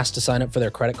and been asked to sign up for their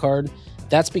credit card?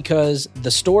 That's because the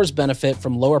stores benefit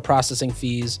from lower processing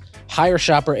fees, higher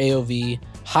shopper AOV,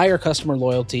 higher customer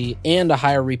loyalty, and a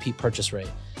higher repeat purchase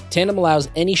rate. Tandem allows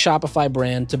any Shopify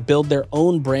brand to build their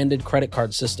own branded credit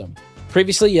card system.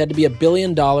 Previously, you had to be $1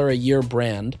 billion a year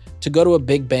brand to go to a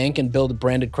big bank and build a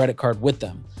branded credit card with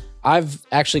them. I've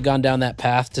actually gone down that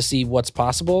path to see what's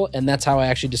possible, and that's how I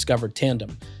actually discovered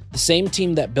Tandem. The same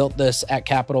team that built this at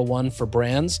Capital One for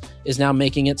brands is now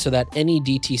making it so that any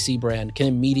DTC brand can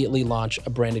immediately launch a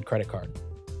branded credit card.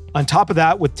 On top of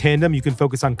that, with Tandem, you can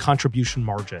focus on contribution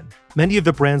margin. Many of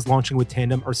the brands launching with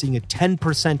Tandem are seeing a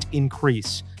 10%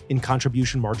 increase in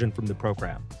contribution margin from the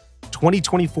program.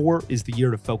 2024 is the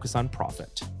year to focus on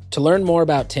profit. To learn more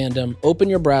about Tandem, open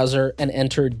your browser and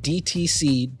enter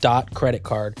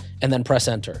dtc.creditcard and then press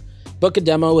enter. Book a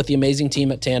demo with the amazing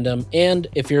team at Tandem, and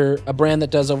if you're a brand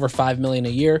that does over $5 million a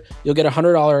year, you'll get a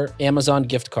 $100 Amazon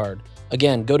gift card.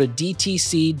 Again, go to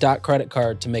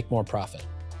dtc.creditcard to make more profit.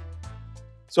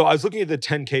 So I was looking at the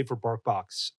 10K for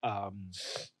BarkBox,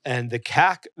 and the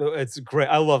CAC, it's great.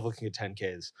 I love looking at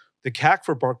 10Ks. The CAC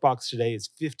for BarkBox today is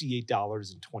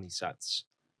 $58.20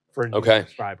 for a new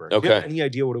subscriber. Do you have any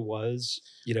idea what it was,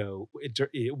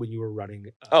 when you were running?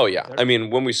 I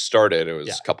mean, when we started, it was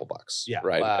a couple bucks,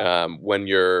 right? Wow. When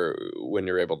you're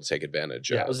able to take advantage.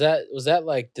 Yeah. Of. Was that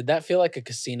like, did that feel like a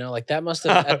casino? Like that must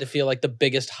have had to feel like the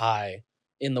biggest high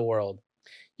in the world.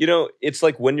 It's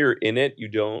like when you're in it, you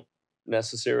don't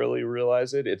necessarily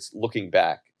realize it. It's looking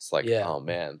back. It's like, oh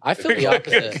man. I feel the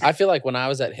opposite. I feel like when I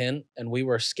was at Hint and we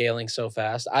were scaling so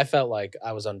fast, I felt like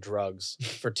I was on drugs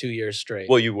for 2 years straight.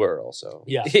 Well, you were also.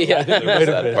 Yeah. There was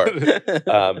that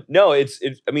part. No, I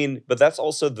mean, but that's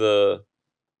also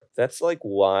that's like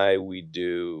why we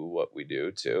do what we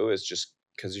do too. Is just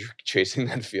because you're chasing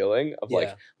that feeling of like,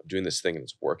 I'm doing this thing and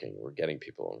it's working. We're getting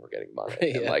people and we're getting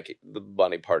money. And like the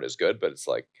money part is good, but it's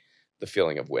like the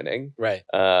feeling of winning. Right.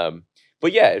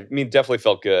 But yeah, I mean, definitely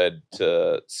felt good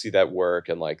to see that work,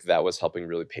 and like that was helping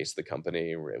really pace the company.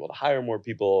 We were able to hire more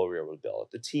people. We were able to build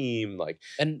up the team.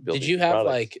 And did you have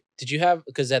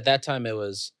because at that time it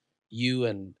was you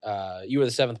and you were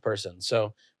the seventh person.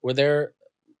 So were there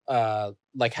how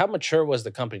mature was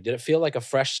the company? Did it feel like a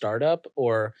fresh startup,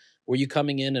 or were you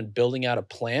coming in and building out a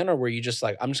plan, or were you just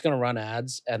like, I'm just going to run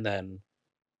ads, and then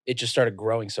it just started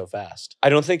growing so fast? I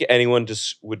don't think anyone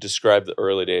would describe the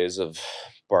early days of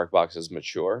BarkBox as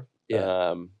mature,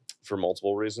 for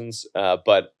multiple reasons.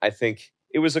 But I think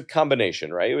it was a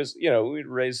combination, right? It was, we'd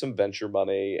raised some venture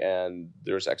money and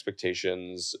there's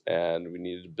expectations and we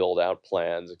needed to build out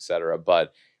plans, et cetera.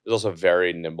 But it was also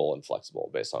very nimble and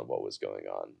flexible based on what was going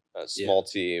on. A small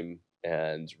team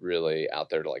and really out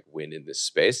there to like win in this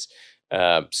space.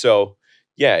 So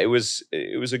yeah, it was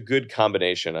a good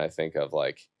combination, I think, of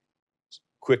like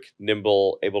quick,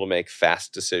 nimble, able to make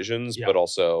fast decisions, but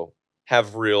also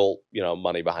have real,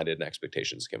 money behind it and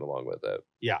expectations came along with it.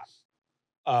 Yeah.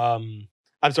 I'm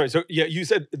sorry. So you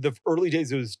said the early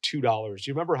days it was $2. Do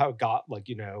you remember how it got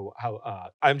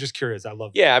I'm just curious. I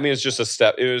love. Yeah. I mean, it's just a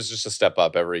step. It was just a step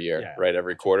up every year, right?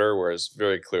 Every quarter, whereas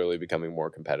very clearly becoming more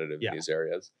competitive in these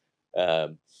areas.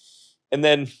 And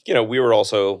then, we were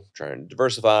also trying to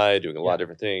diversify, doing a lot of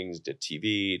different things, did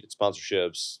TV, did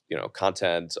sponsorships,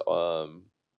 content,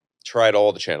 tried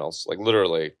all the channels, like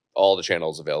literally all the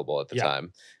channels available at the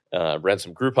time. Ran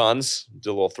some Groupons, did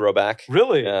a little throwback.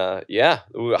 Really? Yeah.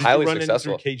 Did highly you run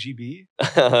successful. Through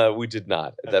KGB? We did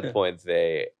not. At that point,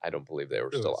 I don't believe they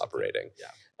were still operating.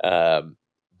 Yeah.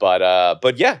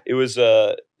 But yeah, it was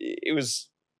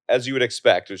as you would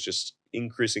expect. It was just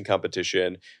increasing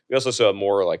competition. We also saw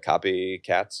more like copy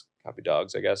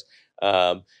dogs, I guess,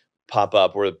 pop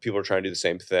up where people are trying to do the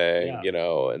same thing,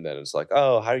 and then it's like,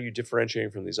 oh, how are you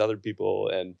differentiating from these other people?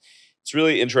 And it's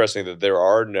really interesting that there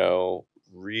are no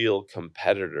real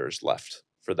competitors left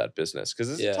for that business, because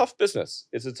it's a tough business.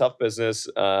 It's a tough business,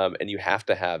 and you have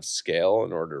to have scale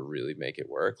in order to really make it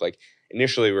work. Like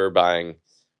initially we were buying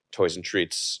toys and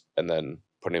treats and then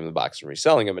putting them in the box and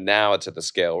reselling them, and now it's at the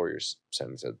scale where you're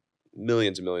sending to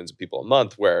millions and millions of people a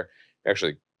month, where you're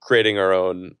actually creating our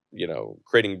own,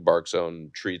 creating Bark's own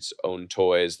treats, own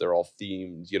toys. They're all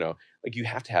themed, like you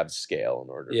have to have scale in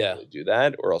order to really do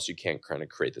that, or else you can't kind of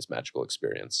create this magical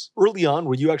experience. Early on,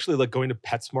 were you actually like going to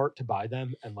PetSmart to buy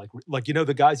them? And like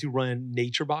the guys who run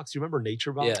Nature Box, you remember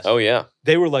Nature Box? Yes. Oh yeah.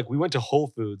 They were like, we went to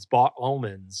Whole Foods, bought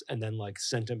almonds, and then like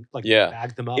sent them, like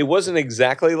bagged them up. It wasn't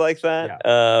exactly like that,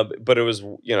 but it was,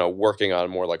 working on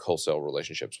more like wholesale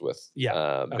relationships with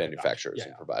manufacturers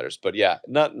and providers. But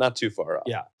not too far off.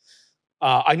 Yeah.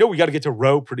 I know we got to get to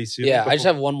Row pretty soon. Yeah, I just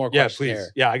have one more question please.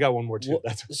 here. Yeah, I got one more too.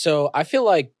 So I feel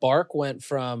like Bark went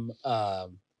from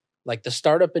like the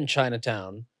startup in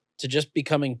Chinatown to just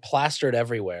becoming plastered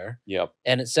everywhere. Yep.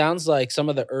 And it sounds like some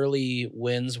of the early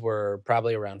wins were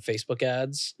probably around Facebook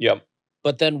ads. Yep.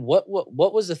 But then what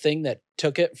was the thing that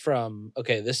took it from,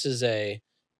 okay, this is a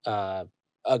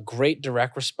great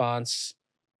direct response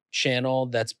channel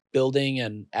that's building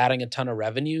and adding a ton of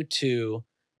revenue, to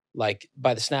like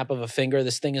by the snap of a finger,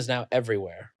 this thing is now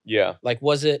everywhere? Yeah. Like,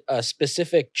 was it a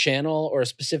specific channel or a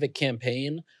specific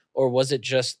campaign, or was it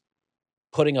just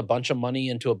putting a bunch of money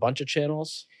into a bunch of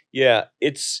channels? Yeah,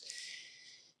 it's,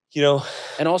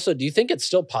 And also, do you think it's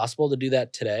still possible to do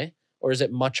that today? Or is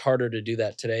it much harder to do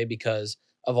that today because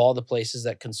of all the places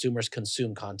that consumers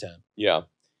consume content? Yeah.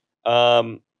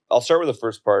 I'll start with the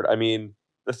first part. I mean,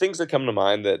 the things that come to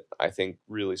mind that I think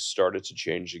really started to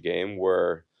change the game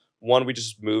were, one, we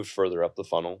just moved further up the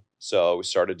funnel. So we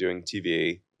started doing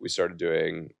TV. We started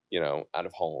doing, out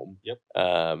of home. Yep.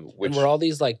 And were all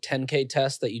these like 10K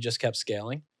tests that you just kept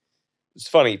scaling? It's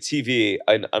funny, TV,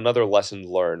 another lesson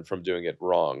learned from doing it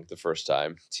wrong the first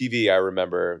time. TV, I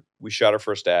remember we shot our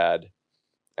first ad.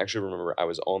 I actually remember I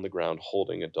was on the ground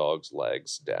holding a dog's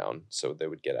legs down so they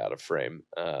would get out of frame.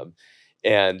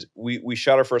 And we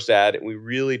shot our first ad, and we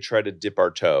really tried to dip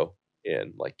our toe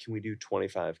in, like, can we do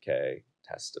 25K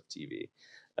test of TV?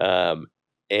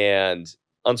 And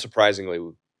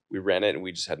unsurprisingly, we ran it and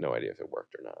we just had no idea if it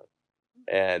worked or not.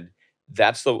 And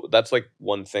that's like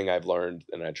one thing I've learned,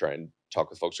 and I try and talk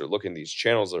with folks who are looking at these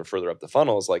channels that are further up the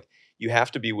funnel, is like, you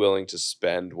have to be willing to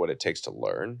spend what it takes to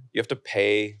learn. You have to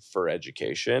pay for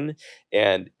education.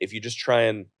 And if you just try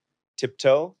and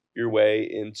tiptoe your way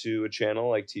into a channel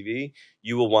like TV,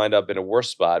 you will wind up in a worse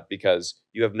spot because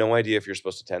you have no idea if you're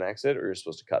supposed to 10x it or you're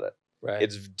supposed to cut it. Right.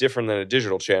 It's different than a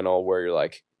digital channel where you're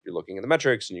looking at the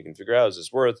metrics and you can figure out, is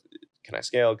this worth? Can I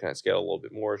scale? Can I scale a little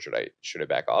bit more? Should I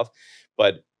back off?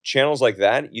 But channels like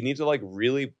that, you need to like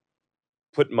really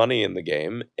put money in the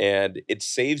game, and it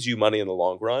saves you money in the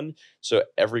long run. So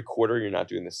every quarter you're not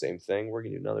doing the same thing. We're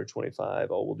gonna do another 25.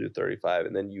 Oh, we'll do 35,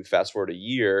 and then you fast forward a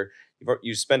year,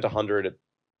 you spent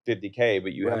 150K,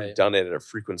 but you haven't done it at a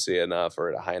frequency enough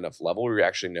or at a high enough level where you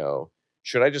actually know,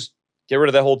 should I just get rid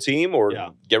of that whole team or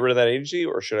get rid of that agency,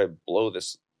 or should I blow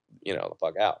this, the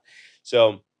fuck out?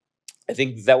 So I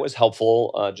think that was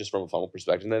helpful just from a funnel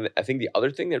perspective. And then I think the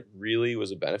other thing that really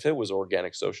was a benefit was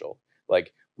organic social.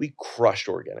 Like, we crushed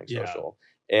organic social,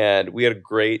 and we had a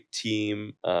great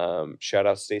team. Shout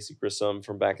out Stacy Grissom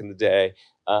from back in the day,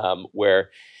 where,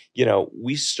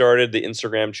 we started the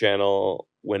Instagram channel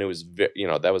when it was,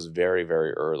 that was very,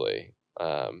 very early.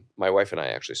 My wife and I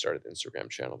actually started the Instagram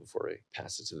channel before we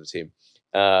passed it to the team.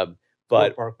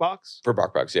 But for BarkBox? For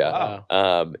BarkBox, yeah.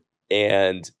 Wow.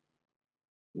 And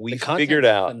we figured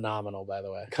out, phenomenal, by the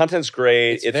way. Content's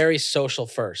great. It's very social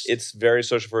first. It's very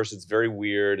social first. It's very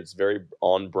weird. It's very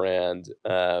on brand.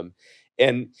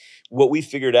 And what we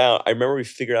figured out, I remember we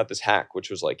figured out this hack, which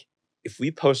was like, if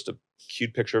we post a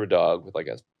cute picture of a dog with like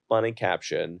a funny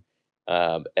caption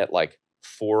at like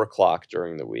 4:00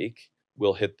 during the week,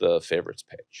 we'll hit the favorites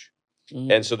page.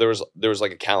 And so there was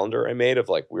like a calendar I made of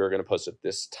like, we were going to post at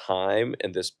this time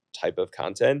and this type of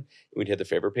content, and we'd hit the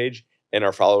favorite page, and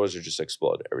our followers would just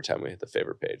explode every time we hit the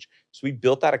favorite page. So we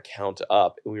built that account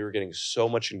up, and we were getting so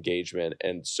much engagement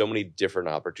and so many different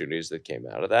opportunities that came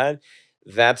out of that.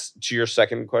 That's to your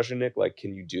second question, Nick, like,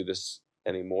 can you do this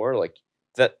anymore? Like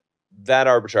that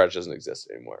arbitrage doesn't exist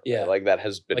anymore. Yeah. Right? Like, that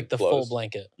has been like the closed. full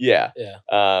blanket. Yeah. Yeah.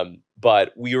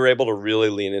 But we were able to really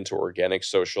lean into organic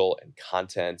social and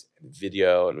content and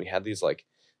video. And we had these like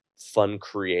fun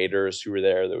creators who were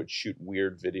there that would shoot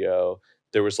weird video.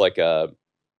 There was like a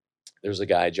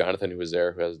guy, Jonathan, who was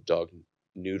there, who has a dog,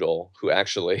 Noodle, who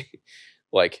actually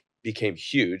like became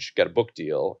huge, got a book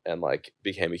deal, and like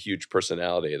became a huge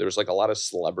personality. There was like a lot of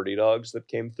celebrity dogs that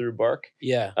came through Bark.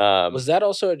 Yeah. Was that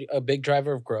also a big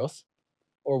driver of growth,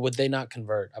 or would they not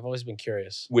convert? I've always been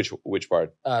curious. Which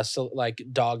part? So like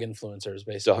dog influencers,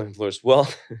 basically. Dog influencers. Well,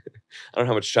 I don't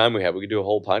know how much time we have. We could do a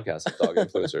whole podcast of dog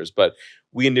influencers, but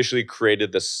we initially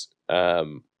created this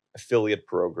affiliate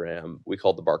program we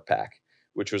called the Bark Pack,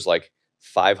 which was like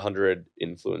 500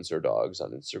 influencer dogs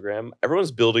on Instagram.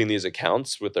 Everyone's building these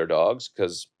accounts with their dogs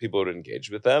because people would engage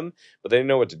with them, but they didn't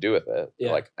know what to do with it.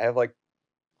 Yeah. Like, I have like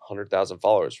 100,000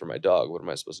 followers for my dog. What am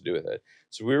I supposed to do with it?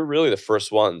 So we were really the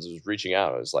first ones who was reaching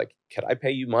out. I was like, can I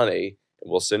pay you money? And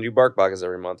we'll send you BarkBox's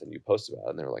every month and you post about it.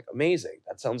 And they were like, amazing.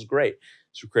 That sounds great.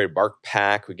 So we created Bark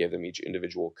Pack. We gave them each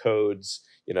individual codes.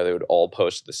 You know, they would all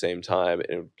post at the same time, and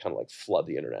it would kind of like flood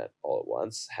the internet all at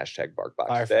once. Hashtag BarkBox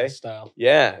Firefly Day. style.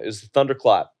 Yeah, it was the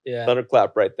thunderclap. Yeah.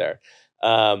 Thunderclap right there.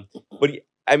 But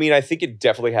I mean, I think it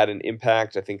definitely had an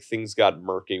impact. I think things got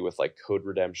murky with like code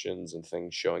redemptions and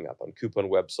things showing up on coupon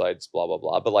websites, blah, blah,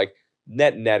 blah. But like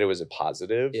net, it was a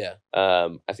positive. Yeah.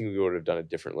 I think we would have done it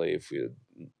differently if we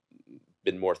had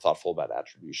been more thoughtful about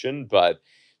attribution. But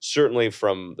certainly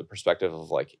from the perspective of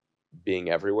like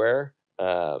being everywhere,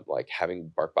 like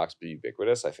having BarkBox be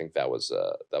ubiquitous, I think that was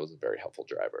a very helpful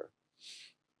driver.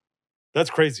 That's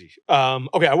crazy.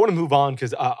 Okay, I want to move on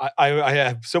because I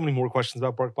have so many more questions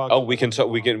about BarkBox. Oh,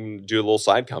 we can do a little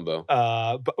side combo.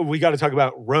 But we got to talk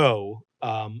about Row.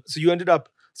 So you ended up.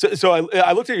 So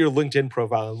I looked at your LinkedIn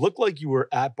profile. And it looked like you were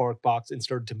at BarkBox and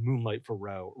started to moonlight for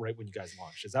Row right when you guys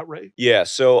launched. Is that right? Yeah.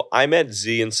 So I met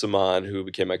Z and Saman, who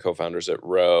became my co-founders at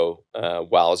Row,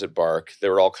 while I was at Bark. They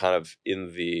were all kind of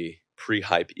in the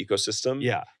pre-hype ecosystem.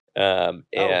 Yeah. And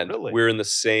really? we were in the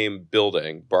same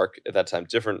building. Bark at that time,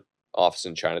 different office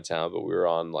in Chinatown, but we were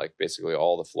on like basically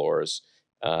all the floors.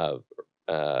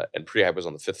 And pre-hype was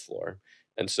on the 5th floor.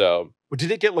 And so, But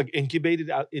did it get like incubated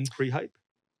out in pre-hype?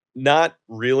 not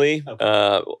really.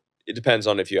 Okay. It depends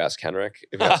on if you ask Henrik.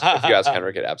 If you ask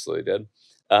Henrik, it absolutely did.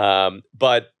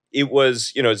 But it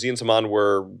was, you know, Z and Saman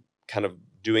were kind of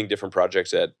doing different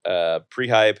projects at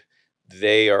pre-hype.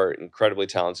 They are incredibly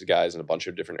talented guys in a bunch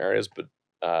of different areas, but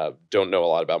don't know a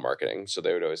lot about marketing. So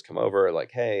they would always come over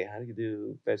like, hey, how do you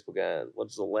do Facebook ads?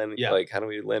 What's the landing? Yeah. Like, how do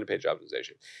we do landing page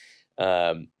optimization?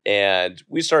 And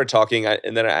we started talking,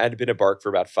 and then I had been at Bark for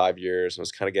about 5 years and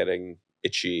was kind of getting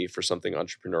itchy for something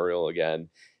entrepreneurial again.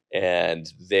 And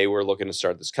they were looking to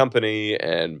start this company,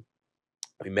 and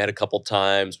we met a couple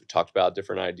times. We talked about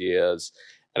different ideas,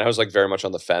 and I was like very much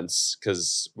on the fence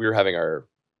because we were having our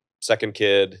second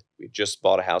kid. We just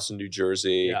bought a house in New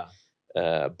Jersey.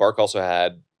 Yeah. Bark also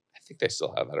had, I think they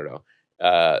still have, I don't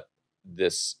know,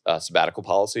 this sabbatical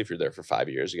policy. If you're there for 5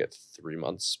 years, you get 3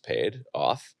 months paid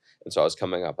off. And so I was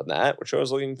coming up on that, which I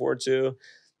was looking forward to.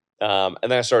 And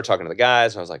then I started talking to the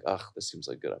guys, and I was like, oh, this seems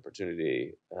like a good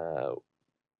opportunity.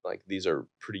 Like, these are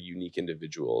pretty unique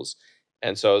individuals.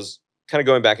 And so I was kind of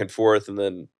going back and forth, and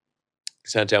then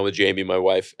sat down with Jamie, my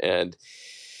wife, and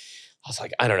I was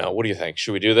like, I don't know. What do you think?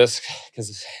 Should we do this?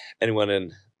 Because anyone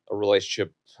in a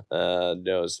relationship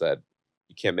knows that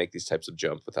you can't make these types of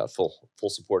jumps without full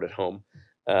support at home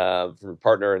from a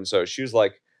partner. And so she was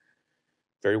like,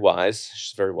 very wise.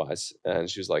 She's very wise. And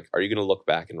she was like, are you going to look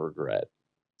back and regret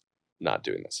not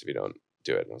doing this if you don't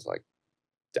do it? And I was like,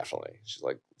 definitely. She's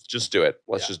like, just do it.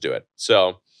 Let's just do it.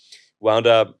 So wound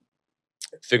up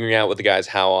figuring out with the guys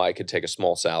how I could take a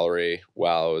small salary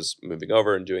while I was moving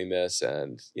over and doing this,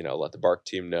 and, you know, let the Bark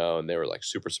team know. And they were like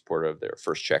super supportive. Their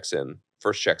first checks in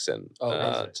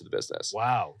to the business.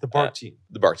 Wow. The Bark team.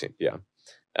 The Bark team. Yeah.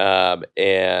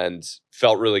 And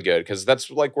felt really good because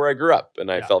that's like where I grew up, and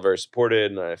I felt very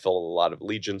supported, and I felt a lot of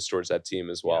allegiance towards that team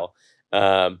as well.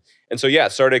 And so,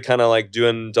 started kind of like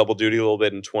doing double duty a little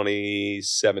bit in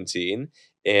 2017.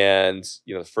 And,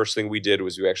 you know, the first thing we did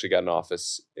was we actually got an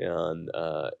office on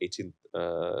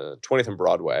 20th and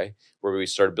Broadway, where we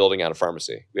started building out a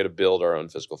pharmacy. We had to build our own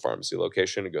physical pharmacy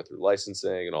location and go through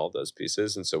licensing and all those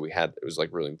pieces. And so it was like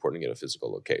really important to get a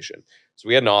physical location. So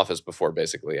we had an office before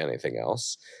basically anything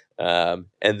else. And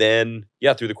then,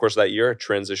 through the course of that year, I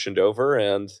transitioned over,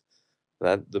 and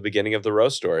the beginning of the Row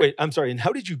story. Wait, I'm sorry. And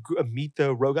how did you meet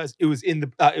the Row guys? It was in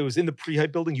the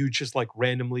pre-hype building. You just like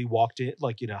randomly walked in,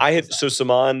 like, you know. So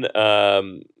Saman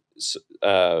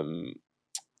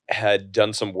had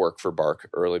done some work for Bark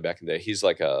early back in the day. He's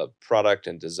like a product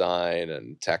and design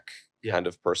and tech kind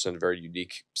of person, very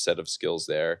unique set of skills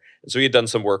there. And so he had done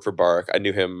some work for Bark. I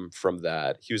knew him from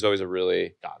that. He was always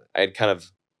I had kind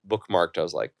of bookmarked. I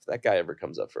was like, if that guy ever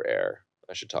comes up for air,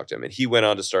 I should talk to him. And he went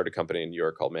on to start a company in New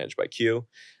York called Managed by Q,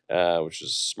 which is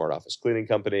a smart office cleaning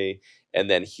company. And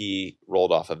then he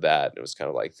rolled off of that. And it was kind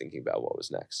of like thinking about what was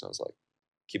next. And I was like,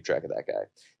 keep track of that guy.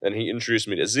 Then he introduced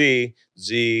me to Z.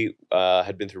 Z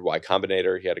had been through Y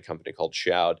Combinator. He had a company called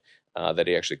Shout that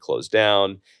he actually closed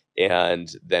down. And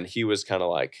then he was kind of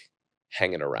like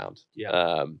hanging around.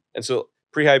 Yeah. And so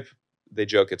pre-hype, they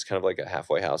joke it's kind of like a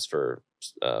halfway house for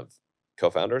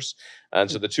co-founders.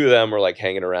 And so the two of them were like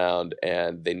hanging around,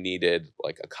 and they needed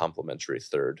like a complementary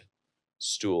third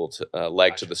stool to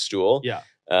leg to the stool. Yeah.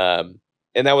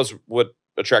 And that was what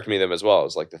attracted me to them as well. It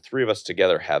was like the three of us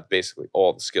together have basically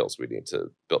all the skills we need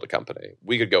to build a company.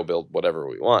 We could go build whatever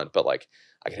we want, but like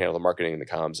I can handle the marketing and the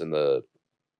comms and the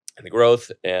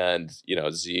growth. And, you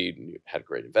know, Z had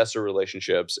great investor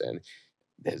relationships, and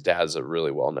his dad's a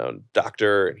really well-known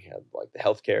doctor, and he had like the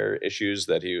healthcare issues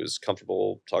that he was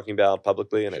comfortable talking about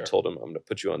publicly. And I told him, I'm going to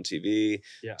put you on TV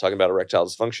talking about erectile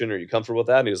dysfunction. Are you comfortable with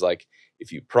that? And he was like,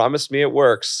 if you promise me it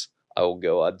works, I will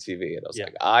go on TV. And I was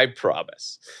like, I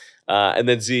promise. And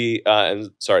then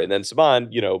and then Saban,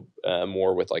 you know,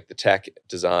 more with like the tech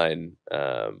design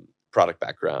product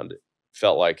background,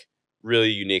 felt like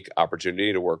really unique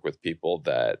opportunity to work with people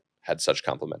that had such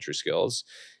complementary skills.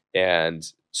 And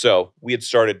so we had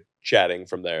started chatting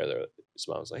from there.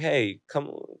 Saban was like, hey, come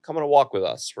on a walk with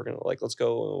us. We're going to let's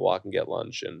go on a walk and get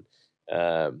lunch. And,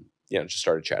 just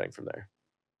started chatting from there.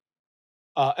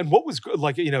 And what was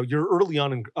like, you know, you're early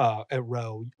on at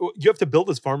Row. You have to build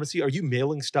this pharmacy. Are you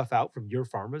mailing stuff out from your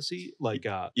pharmacy? Like,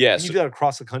 can you do that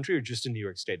across the country or just in New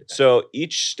York State? So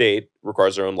each state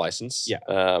requires their own license. Yeah.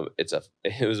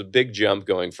 It was a big jump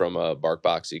going from a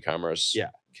BarkBox e-commerce. Yeah.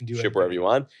 Can do ship wherever you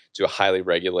want to a highly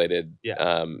regulated.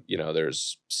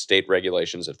 There's state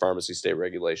regulations at pharmacy, state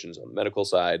regulations on the medical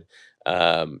side,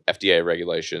 FDA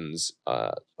regulations,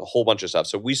 a whole bunch of stuff.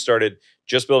 So we started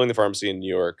just building the pharmacy in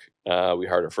New York. We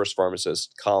hired our first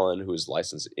pharmacist, Colin, who is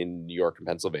licensed in New York and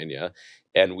Pennsylvania,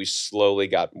 and we slowly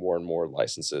got more and more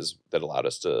licenses that allowed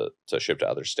us to ship to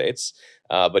other states.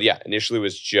 But yeah, initially it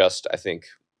was just I think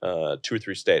 2 or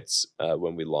 3 states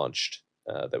when we launched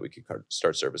that we could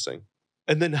start servicing.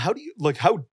 And then how do you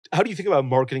think about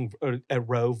marketing at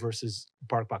Row versus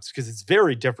BarkBox? Because it's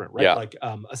very different, right?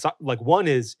 Yeah. Like one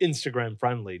is Instagram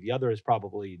friendly, the other is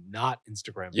probably not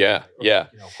Instagram friendly. Yeah. Yeah.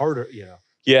 You know, harder, you know.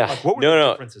 Yeah. Like what were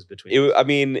the differences between I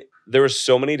mean, there were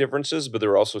so many differences, but there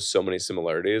were also so many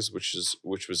similarities, which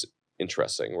was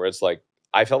interesting. Where it's like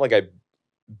I felt like I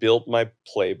built my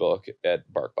playbook at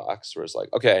BarkBox, where it's like,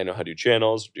 okay, I know how to do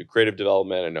channels, do creative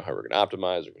development, I know how we're going to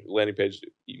optimize, we're going to do landing page, do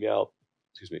email.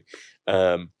 Excuse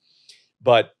me.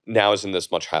 But now is in this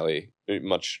much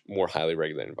more highly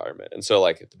regulated environment. And so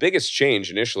like the biggest change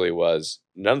initially was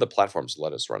none of the platforms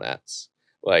let us run ads.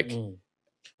 Like,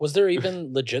 was there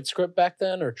even Legit Script back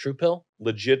then or TruePill?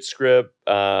 Legit Script,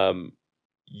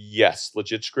 yes.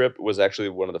 Legit Script was actually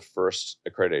one of the first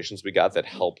accreditations we got that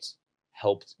helped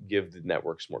give the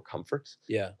networks more comfort.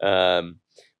 Yeah.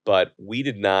 But we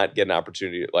did not get an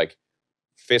opportunity like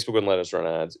Facebook wouldn't let us run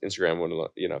ads. Instagram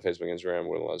wouldn't, Facebook, Instagram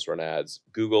wouldn't let us run ads.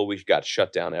 Google, we got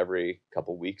shut down every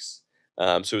couple weeks.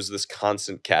 So it was this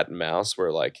constant cat and mouse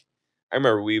where like, I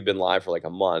remember we've been live for like a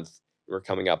month. We were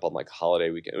coming up on like a holiday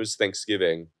weekend. It was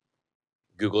Thanksgiving.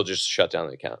 Google just shut down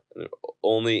the account. And the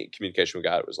only communication we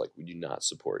got was like, we do not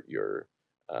support your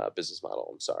business model.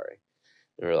 I'm sorry.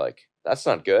 And we were like, that's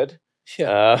not good.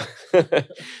 Yeah.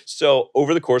 So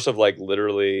over the course of like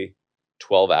literally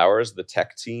 12 hours, the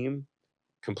tech team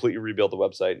completely rebuilt the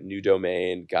website, new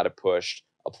domain, got it pushed,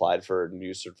 applied for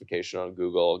new certification on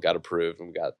Google, got approved, and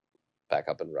we got back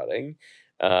up and running.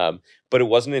 But it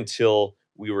wasn't until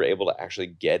we were able to actually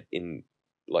get in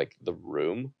like the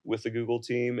room with the Google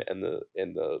team and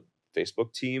the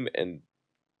Facebook team and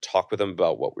talk with them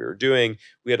about what we were doing.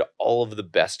 We had all of the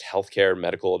best healthcare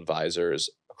medical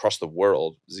advisors across the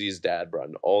world. Z's dad brought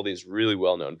in all these really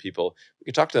well-known people. We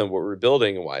could talk to them what we were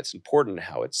building and why it's important,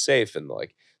 how it's safe, and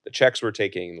like the checks we're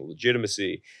taking, the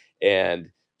legitimacy, and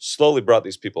slowly brought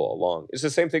these people along. It's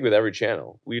the same thing with every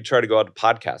channel. We try to go out to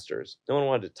podcasters. No one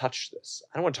wanted to touch this.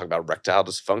 I don't want to talk about erectile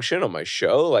dysfunction on my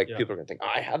show. Like people are going to think,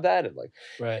 oh, I have that. And like,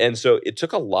 right. And so it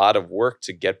took a lot of work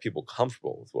to get people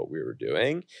comfortable with what we were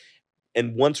doing.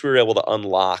 And once we were able to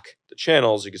unlock the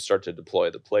channels, you could start to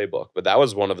deploy the playbook. But that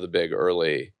was one of the big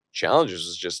early challenges,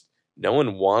 was just no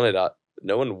one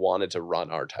wanted to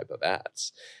run our type of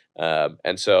ads.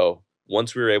 And so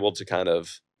once we were able to kind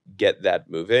of get that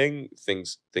moving,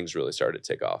 things really started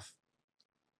to take off.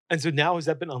 And so now has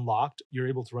that been unlocked? You're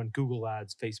able to run Google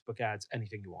ads, Facebook ads,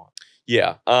 anything you want.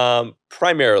 Yeah,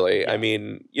 primarily. Yeah. I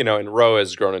mean, and Row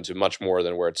has grown into much more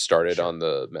than where it started Sure. on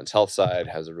the men's health side.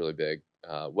 Has a really big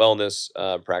wellness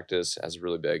practice. Has a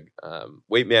really big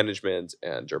weight management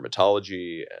and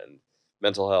dermatology and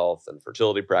mental health and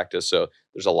fertility practice. So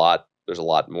there's a lot. There's a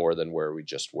lot more than where we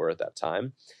just were at that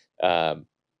time. Um,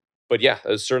 but yeah, it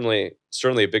was certainly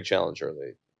a big challenge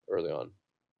early on.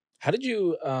 How did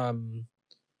you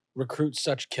recruit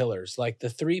such killers? Like the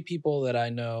three people that I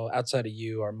know outside of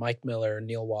you are Mike Miller,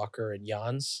 Neil Walker, and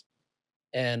Jans.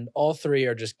 And all three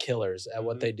are just killers at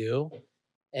what they do.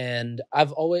 And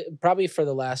I've always, probably for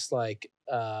the last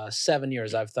 7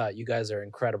 years, I've thought you guys are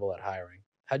incredible at hiring.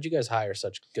 How'd you guys hire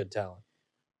such good talent?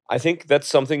 I think that's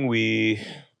something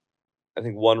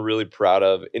one really proud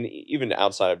of, and even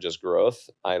outside of just growth,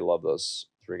 I love those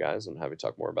three guys. I'm happy to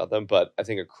talk more about them. But I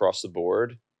think across the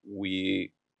board,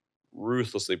 we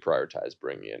ruthlessly prioritize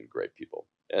bringing in great people.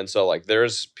 And so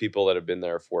there's people that have been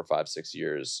there 4, 5, 6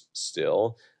 years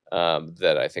still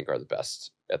that I think are the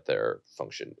best at their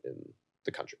function in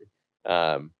the country.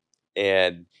 And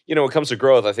when it comes to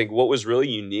growth, I think what was really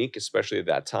unique, especially at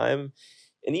that time,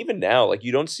 and even now,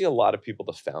 you don't see a lot of people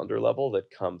at the founder level that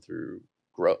come through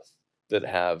growth that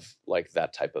have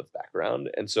that type of background.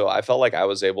 And so I felt like I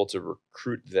was able to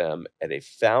recruit them at a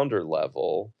founder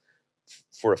level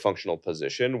for a functional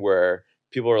position where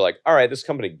people are like, all right, this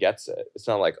company gets it. It's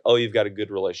not like, oh, you've got a good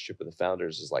relationship with the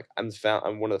founders. It's like, I'm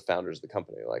one of the founders of the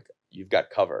company. You've got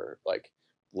cover.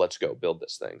 Let's go build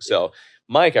this thing. So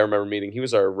Mike, I remember meeting, he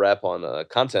was our rep on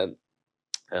content,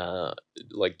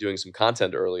 doing some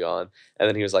content early on. And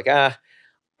then he was like, I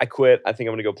quit. I think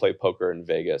I'm going to go play poker in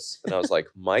Vegas. And I was like,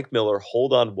 Mike Miller,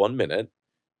 hold on 1 minute.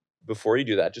 Before you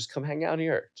do that, just come hang out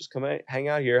here. Just come hang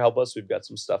out here. Help us. We've got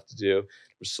some stuff to do.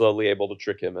 We're slowly able to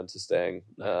trick him into staying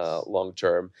long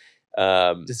term.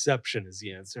 Deception is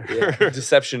the answer.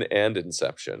 Deception and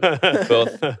inception.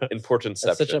 Both important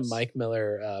That's such a inceptions. Mike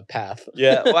Miller path.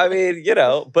 Yeah. Well, I mean,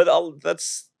 but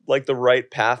that's the right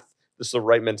path. This is the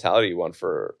right mentality you want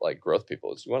for growth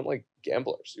people. Is you want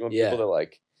gamblers. You want people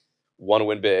that want to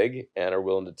win big and are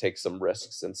willing to take some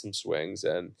risks and some swings.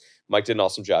 And Mike did an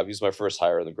awesome job. He was my first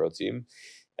hire on the growth team.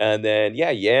 And then,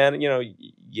 Jan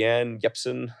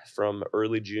Jepsen from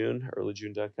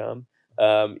earlyjune.com.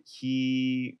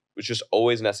 He was just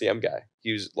always an SEM guy.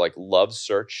 He was loved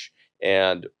search.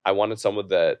 And I wanted someone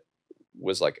that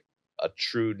was a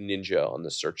true ninja on the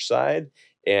search side.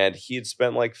 And he had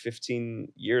spent 15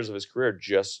 years of his career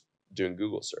just doing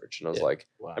Google search. And I was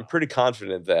wow. I'm pretty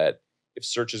confident that if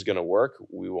search is going to work,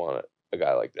 we want a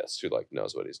guy like this who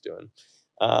knows what he's doing.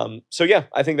 So yeah,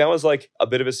 I think that was a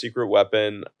bit of a secret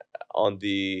weapon on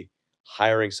the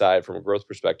hiring side from a growth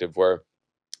perspective, where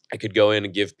I could go in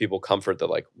and give people comfort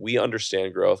that we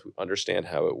understand growth, we understand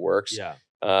how it works. Yeah.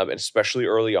 And especially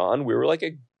early on, we were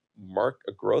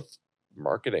a growth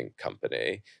marketing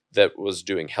company that was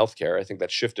doing healthcare. I think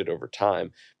that shifted over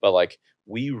time, but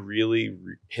we really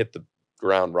hit the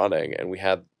ground running, and we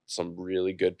had some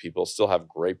really good people, still have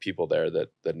great people there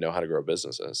that know how to grow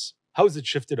businesses. How has it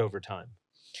shifted over time?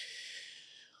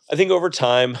 I think over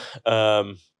time,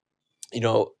 Row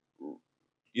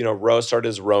started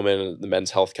as Roman, the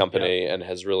men's health company, and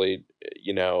has really,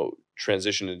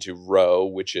 transitioned into Row,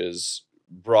 which is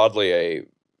broadly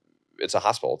it's a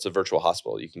hospital. It's a virtual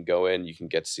hospital. You can go in, you can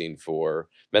get seen for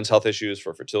men's health issues,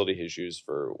 for fertility issues,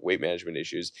 for weight management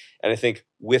issues. And I think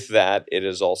with that, it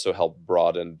has also helped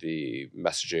broaden the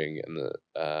messaging and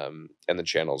the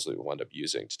channels that we wind up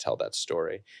using to tell that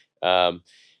story. I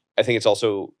think it's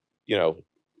also,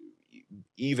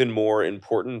 even more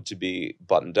important to be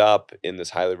buttoned up in this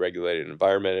highly regulated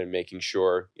environment and making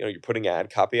sure, you're putting ad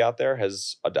copy out there.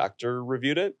 Has a doctor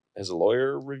reviewed it? Has a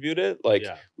lawyer reviewed it?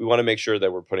 We want to make sure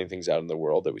that we're putting things out in the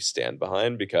world that we stand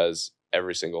behind, because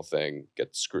every single thing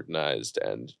gets scrutinized,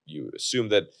 and you assume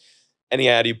that any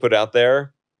ad you put out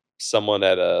there, someone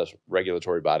at a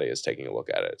regulatory body is taking a look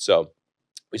at it. So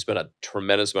we spent a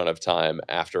tremendous amount of time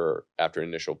after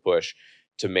initial push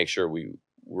to make sure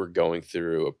we're going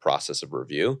through a process of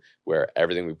review where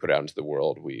everything we put out into the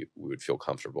world, we would feel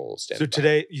comfortable standing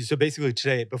behind. So basically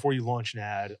today, before you launch an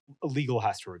ad, legal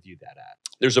has to review that ad.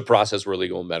 There's a process where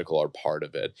legal and medical are part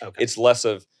of it. Okay. It's less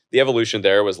of the evolution.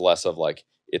 There was less of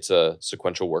it's a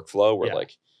sequential workflow where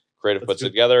creative puts it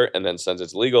together and then sends it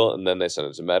to legal, and then they send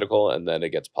it to medical, and then it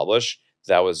gets published.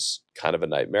 That was kind of a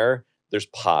nightmare. There's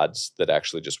pods that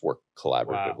actually just work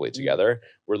collaboratively together,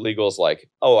 where legal is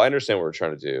oh, I understand what we're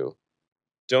trying to do.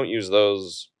 Don't use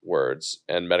those words.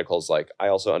 And medical's I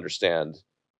also understand,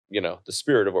 the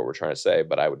spirit of what we're trying to say,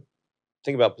 but I would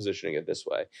think about positioning it this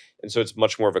way. And so it's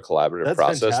much more of a collaborative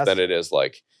process than it is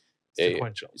a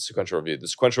sequential review. The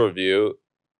sequential review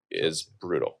is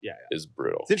brutal. Yeah. Is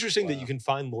brutal. It's interesting that Wow. you can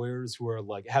find lawyers who are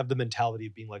like, have the mentality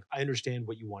of being like, I understand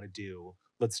what you want to do.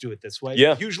 Let's do it this way.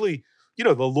 Yeah. Usually,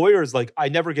 the lawyer is like, I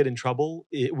never get in trouble.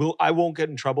 I won't get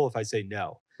in trouble if I say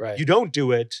no. Right. You don't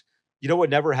do it. You know what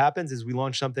never happens is we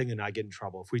launch something and I get in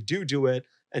trouble. If we do it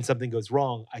and something goes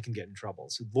wrong, I can get in trouble.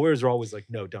 So lawyers are always like,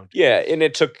 no, don't do it. Yeah, and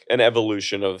it took an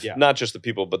evolution of Yeah. not just the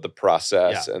people, but the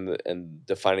process and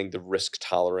defining the risk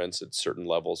tolerance at certain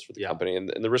levels for the Yeah. company.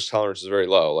 And the risk tolerance is very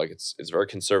low. Like it's very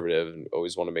conservative, and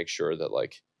always want to make sure that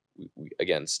like we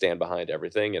again stand behind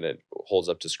everything and it holds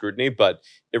up to scrutiny. But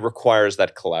it requires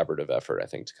that collaborative effort, I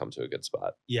think, to come to a good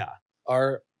spot. Yeah.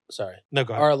 No,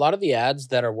 go ahead. are a lot of the ads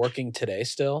that are working today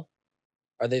still?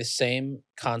 Are they the same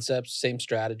concepts, same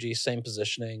strategy, same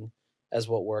positioning as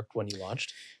what worked when you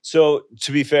launched? So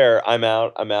to be fair, I'm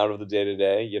out of the day to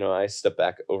day. I stepped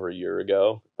back over a year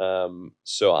ago,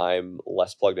 so I'm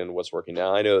less plugged into what's working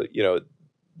now. I know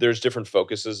there's different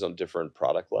focuses on different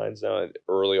product lines now.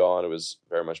 Early on, it was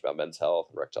very much about men's health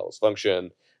and erectile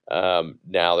dysfunction.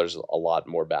 Now there's a lot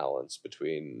more balance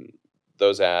between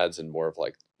those ads and more of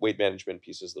like weight management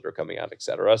pieces that are coming out, et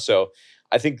cetera. So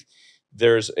I think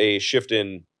there's a shift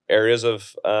in areas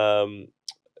of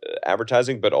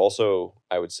advertising, but also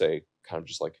I would say kind of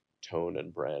just like tone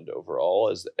and brand overall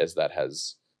as that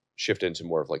has shifted into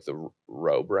more of like the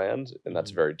Row brand, and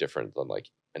that's very different than like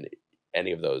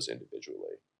any of those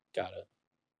individually. Got it.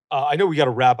 I know we got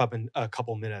to wrap up in a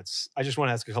couple minutes. I just want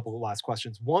to ask a couple of last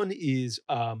questions. One is,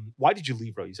 why did you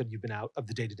leave Row? You said you've been out of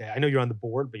the day to day. I know you're on the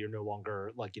board, but you're no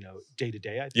longer like day to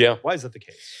day. Yeah. Why is that the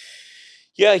case?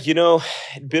 Yeah, it'd been What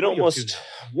are you up to almost.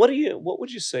 now? What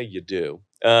would you say you do?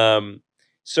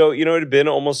 So it had been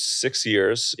almost 6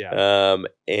 years. Yeah.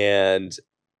 And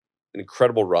an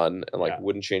incredible run, and like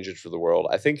wouldn't change it for the world.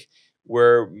 I think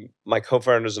where my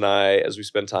co-founders and I, as we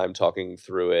spent time talking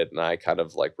through it, and I kind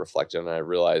of like reflected, and I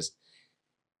realized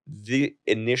the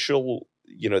initial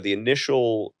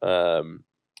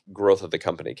growth of the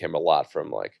company came a lot from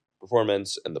like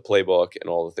performance and the playbook and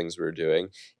all the things we were doing,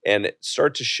 and it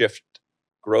started to shift.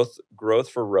 Growth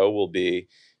for Row will be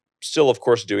still, of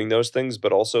course, doing those things,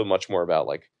 but also much more about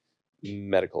like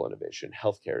medical innovation,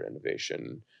 healthcare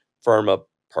innovation, pharma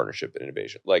partnership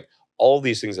innovation, like all of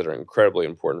these things that are incredibly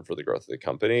important for the growth of the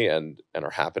company and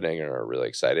are happening and are really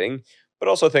exciting. But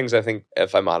also things I think,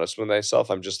 if I'm honest with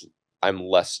myself, I'm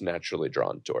less naturally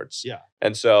drawn towards. Yeah.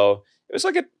 And so it was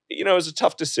like it was a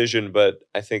tough decision, but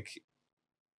I think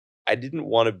I didn't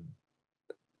want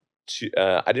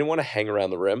to hang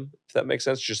around the rim, if that makes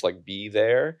sense. Just like be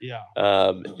there. Yeah.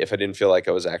 If I didn't feel like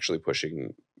I was actually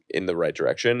pushing in the right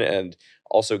direction, and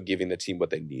also giving the team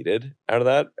what they needed out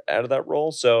of that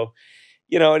role. So,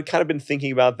 I'd kind of been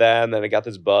thinking about that, and then I got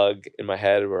this bug in my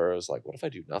head where I was like, what if I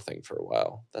do nothing for a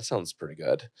while? That sounds pretty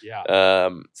good. Yeah.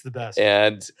 It's the best.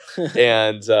 And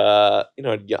I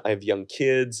have young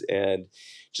kids, and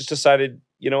just decided,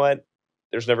 you know what?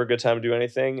 There's never a good time to do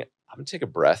anything. I'm going to take a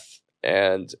breath,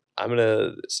 and I'm going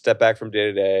to step back from day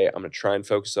to day. I'm going to try and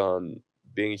focus on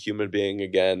being a human being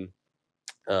again,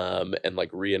 and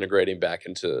like reintegrating back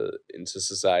into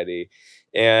society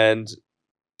and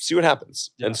see what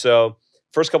happens. Yeah. And so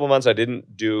first couple of months, I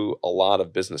didn't do a lot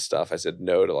of business stuff. I said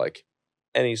no to like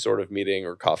any sort of meeting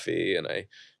or coffee. And I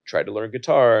tried to learn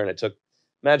guitar, and I took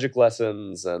magic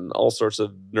lessons and all sorts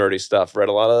of nerdy stuff, read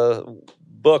a lot of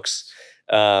books.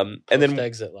 And then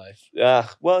exit life.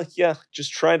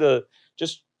 just trying to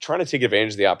take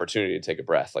advantage of the opportunity to take a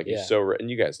breath. Like and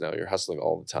you guys know you're hustling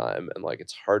all the time, and like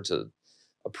it's hard to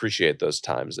appreciate those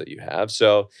times that you have.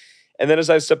 So, and then as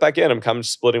I step back in, I'm kind of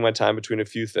splitting my time between a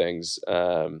few things.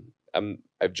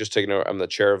 I've just taken over. I'm the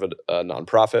chair of a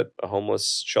nonprofit, a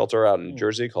homeless shelter out in New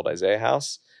Jersey called Isaiah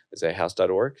House,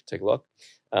 isaiahhouse.org. Take a look.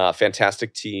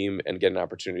 Fantastic team, and get an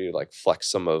opportunity to like flex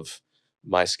some of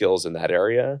my skills in that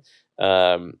area.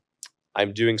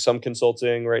 I'm doing some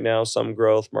consulting right now, some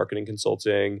growth marketing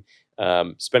consulting,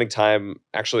 spending time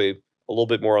actually a little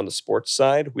bit more on the sports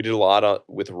side. We did a lot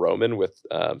with Roman with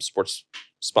sports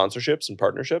sponsorships and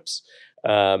partnerships.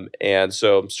 And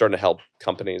so I'm starting to help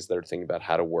companies that are thinking about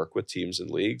how to work with teams and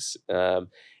leagues. And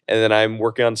then I'm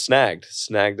working on Snagged.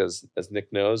 Snagged, as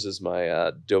Nik knows, is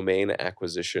my domain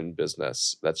acquisition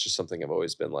business. That's just something I've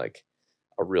always been like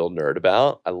a real nerd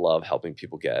about. I love helping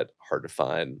people get hard to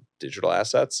find digital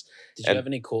assets. Did you have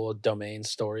any cool domain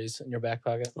stories in your back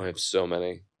pocket? I have so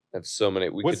many.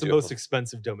 What's the most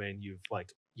expensive domain you've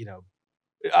like,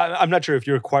 I'm not sure if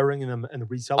you're acquiring them and the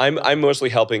reseller. I'm mostly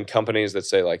helping companies that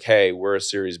say like, hey, we're a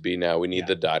Series B now. We need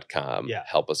the .com. Yeah.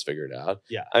 Help us figure it out.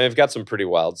 Yeah. I mean, I've got some pretty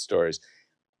wild stories.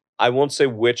 I won't say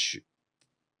which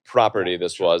property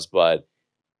this was, but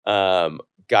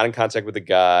got in contact with the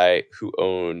guy who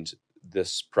owned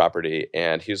this property,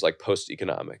 and he was like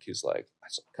post-economic. He's like, I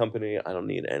saw a company, I don't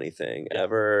need anything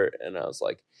ever. And I was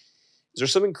like, is there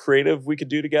something creative we could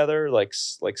do together? Like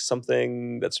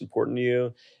something that's important to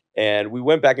you? And we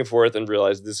went back and forth and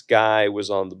realized this guy was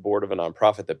on the board of a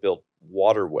nonprofit that built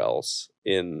water wells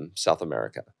in South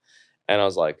America. And I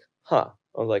was like,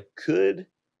 could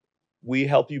we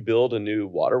help you build a new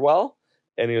water well?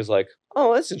 And he was like,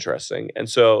 oh, that's interesting. And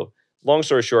so long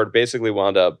story short, basically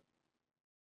wound up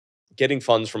getting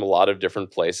funds from a lot of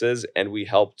different places. And we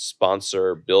helped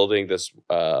sponsor building this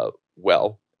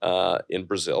well in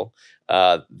Brazil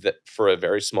that for a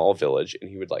very small village. And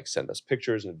he would like send us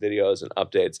pictures and videos and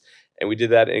updates. And we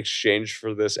did that in exchange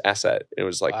for this asset. It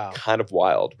was like kind of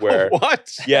wild where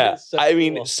what? Yeah. So I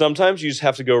mean, cool. sometimes you just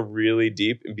have to go really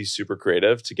deep and be super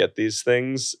creative to get these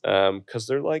things. Cause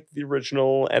they're like the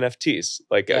original NFTs,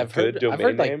 like a good domain I've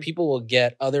heard name. like people will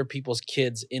get other people's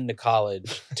kids into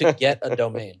college to get a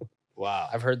domain. Wow.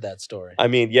 I've heard that story. I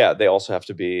mean, yeah, they also have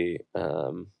to be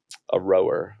a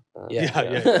rower. Yeah. They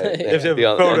If have they have to be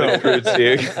a on photo. the crew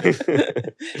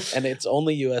too. And it's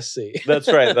only USC. That's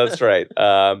right.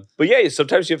 But yeah,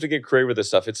 sometimes you have to get creative with this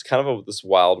stuff. It's kind of this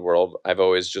wild world. I'd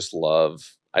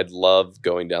love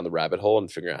going down the rabbit hole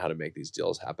and figuring out how to make these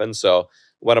deals happen. So I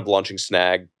wound up launching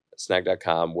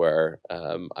snag.com, where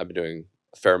I've been doing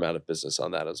a fair amount of business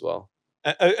on that as well.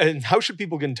 And how should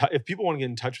people get in touch? If people want to get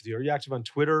in touch with you, are you active on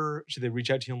Twitter? Should they reach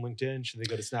out to you on LinkedIn? Should they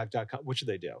go to snag.com? What should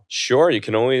they do? Sure, you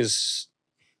can always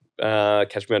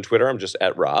catch me on Twitter. I'm just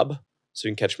at Rob, so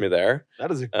you can catch me there. That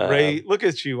is a great look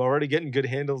at you already getting good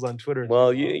handles on Twitter.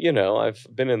 Well, you know, I've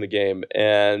been in the game,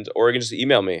 or you can just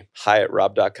email me,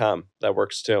 hi@rob.com. That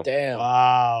works too. Damn.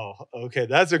 Wow. Okay,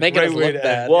 that's a Making great us way look to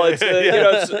bad. end. Well, it's, Yeah. you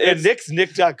know, And Nick's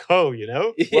nick.co, you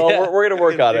know? Well, we're gonna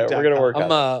work on it. We're gonna work on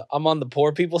it. I'm on the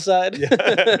poor people side. Yeah.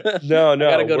 No, I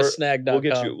gotta go to we're- snag.com. We'll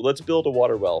get you. Let's build a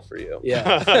water well for you.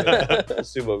 Yeah. Let's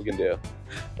see what we can do.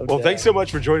 Well, Okay. thanks so much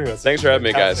for joining us. Thanks for having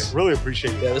me, guys. Fantastic. Really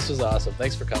appreciate you. Yeah, this was awesome.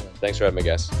 Thanks for coming. Thanks for having me,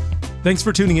 guys. Thanks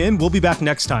for tuning in. We'll be back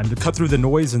next time to cut through the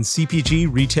noise in CPG,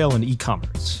 retail, and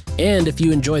e-commerce. And if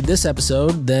you enjoyed this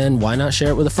episode, then why not share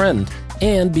it with a friend?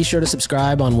 And be sure to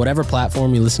subscribe on whatever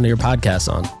platform you listen to your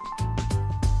podcasts on.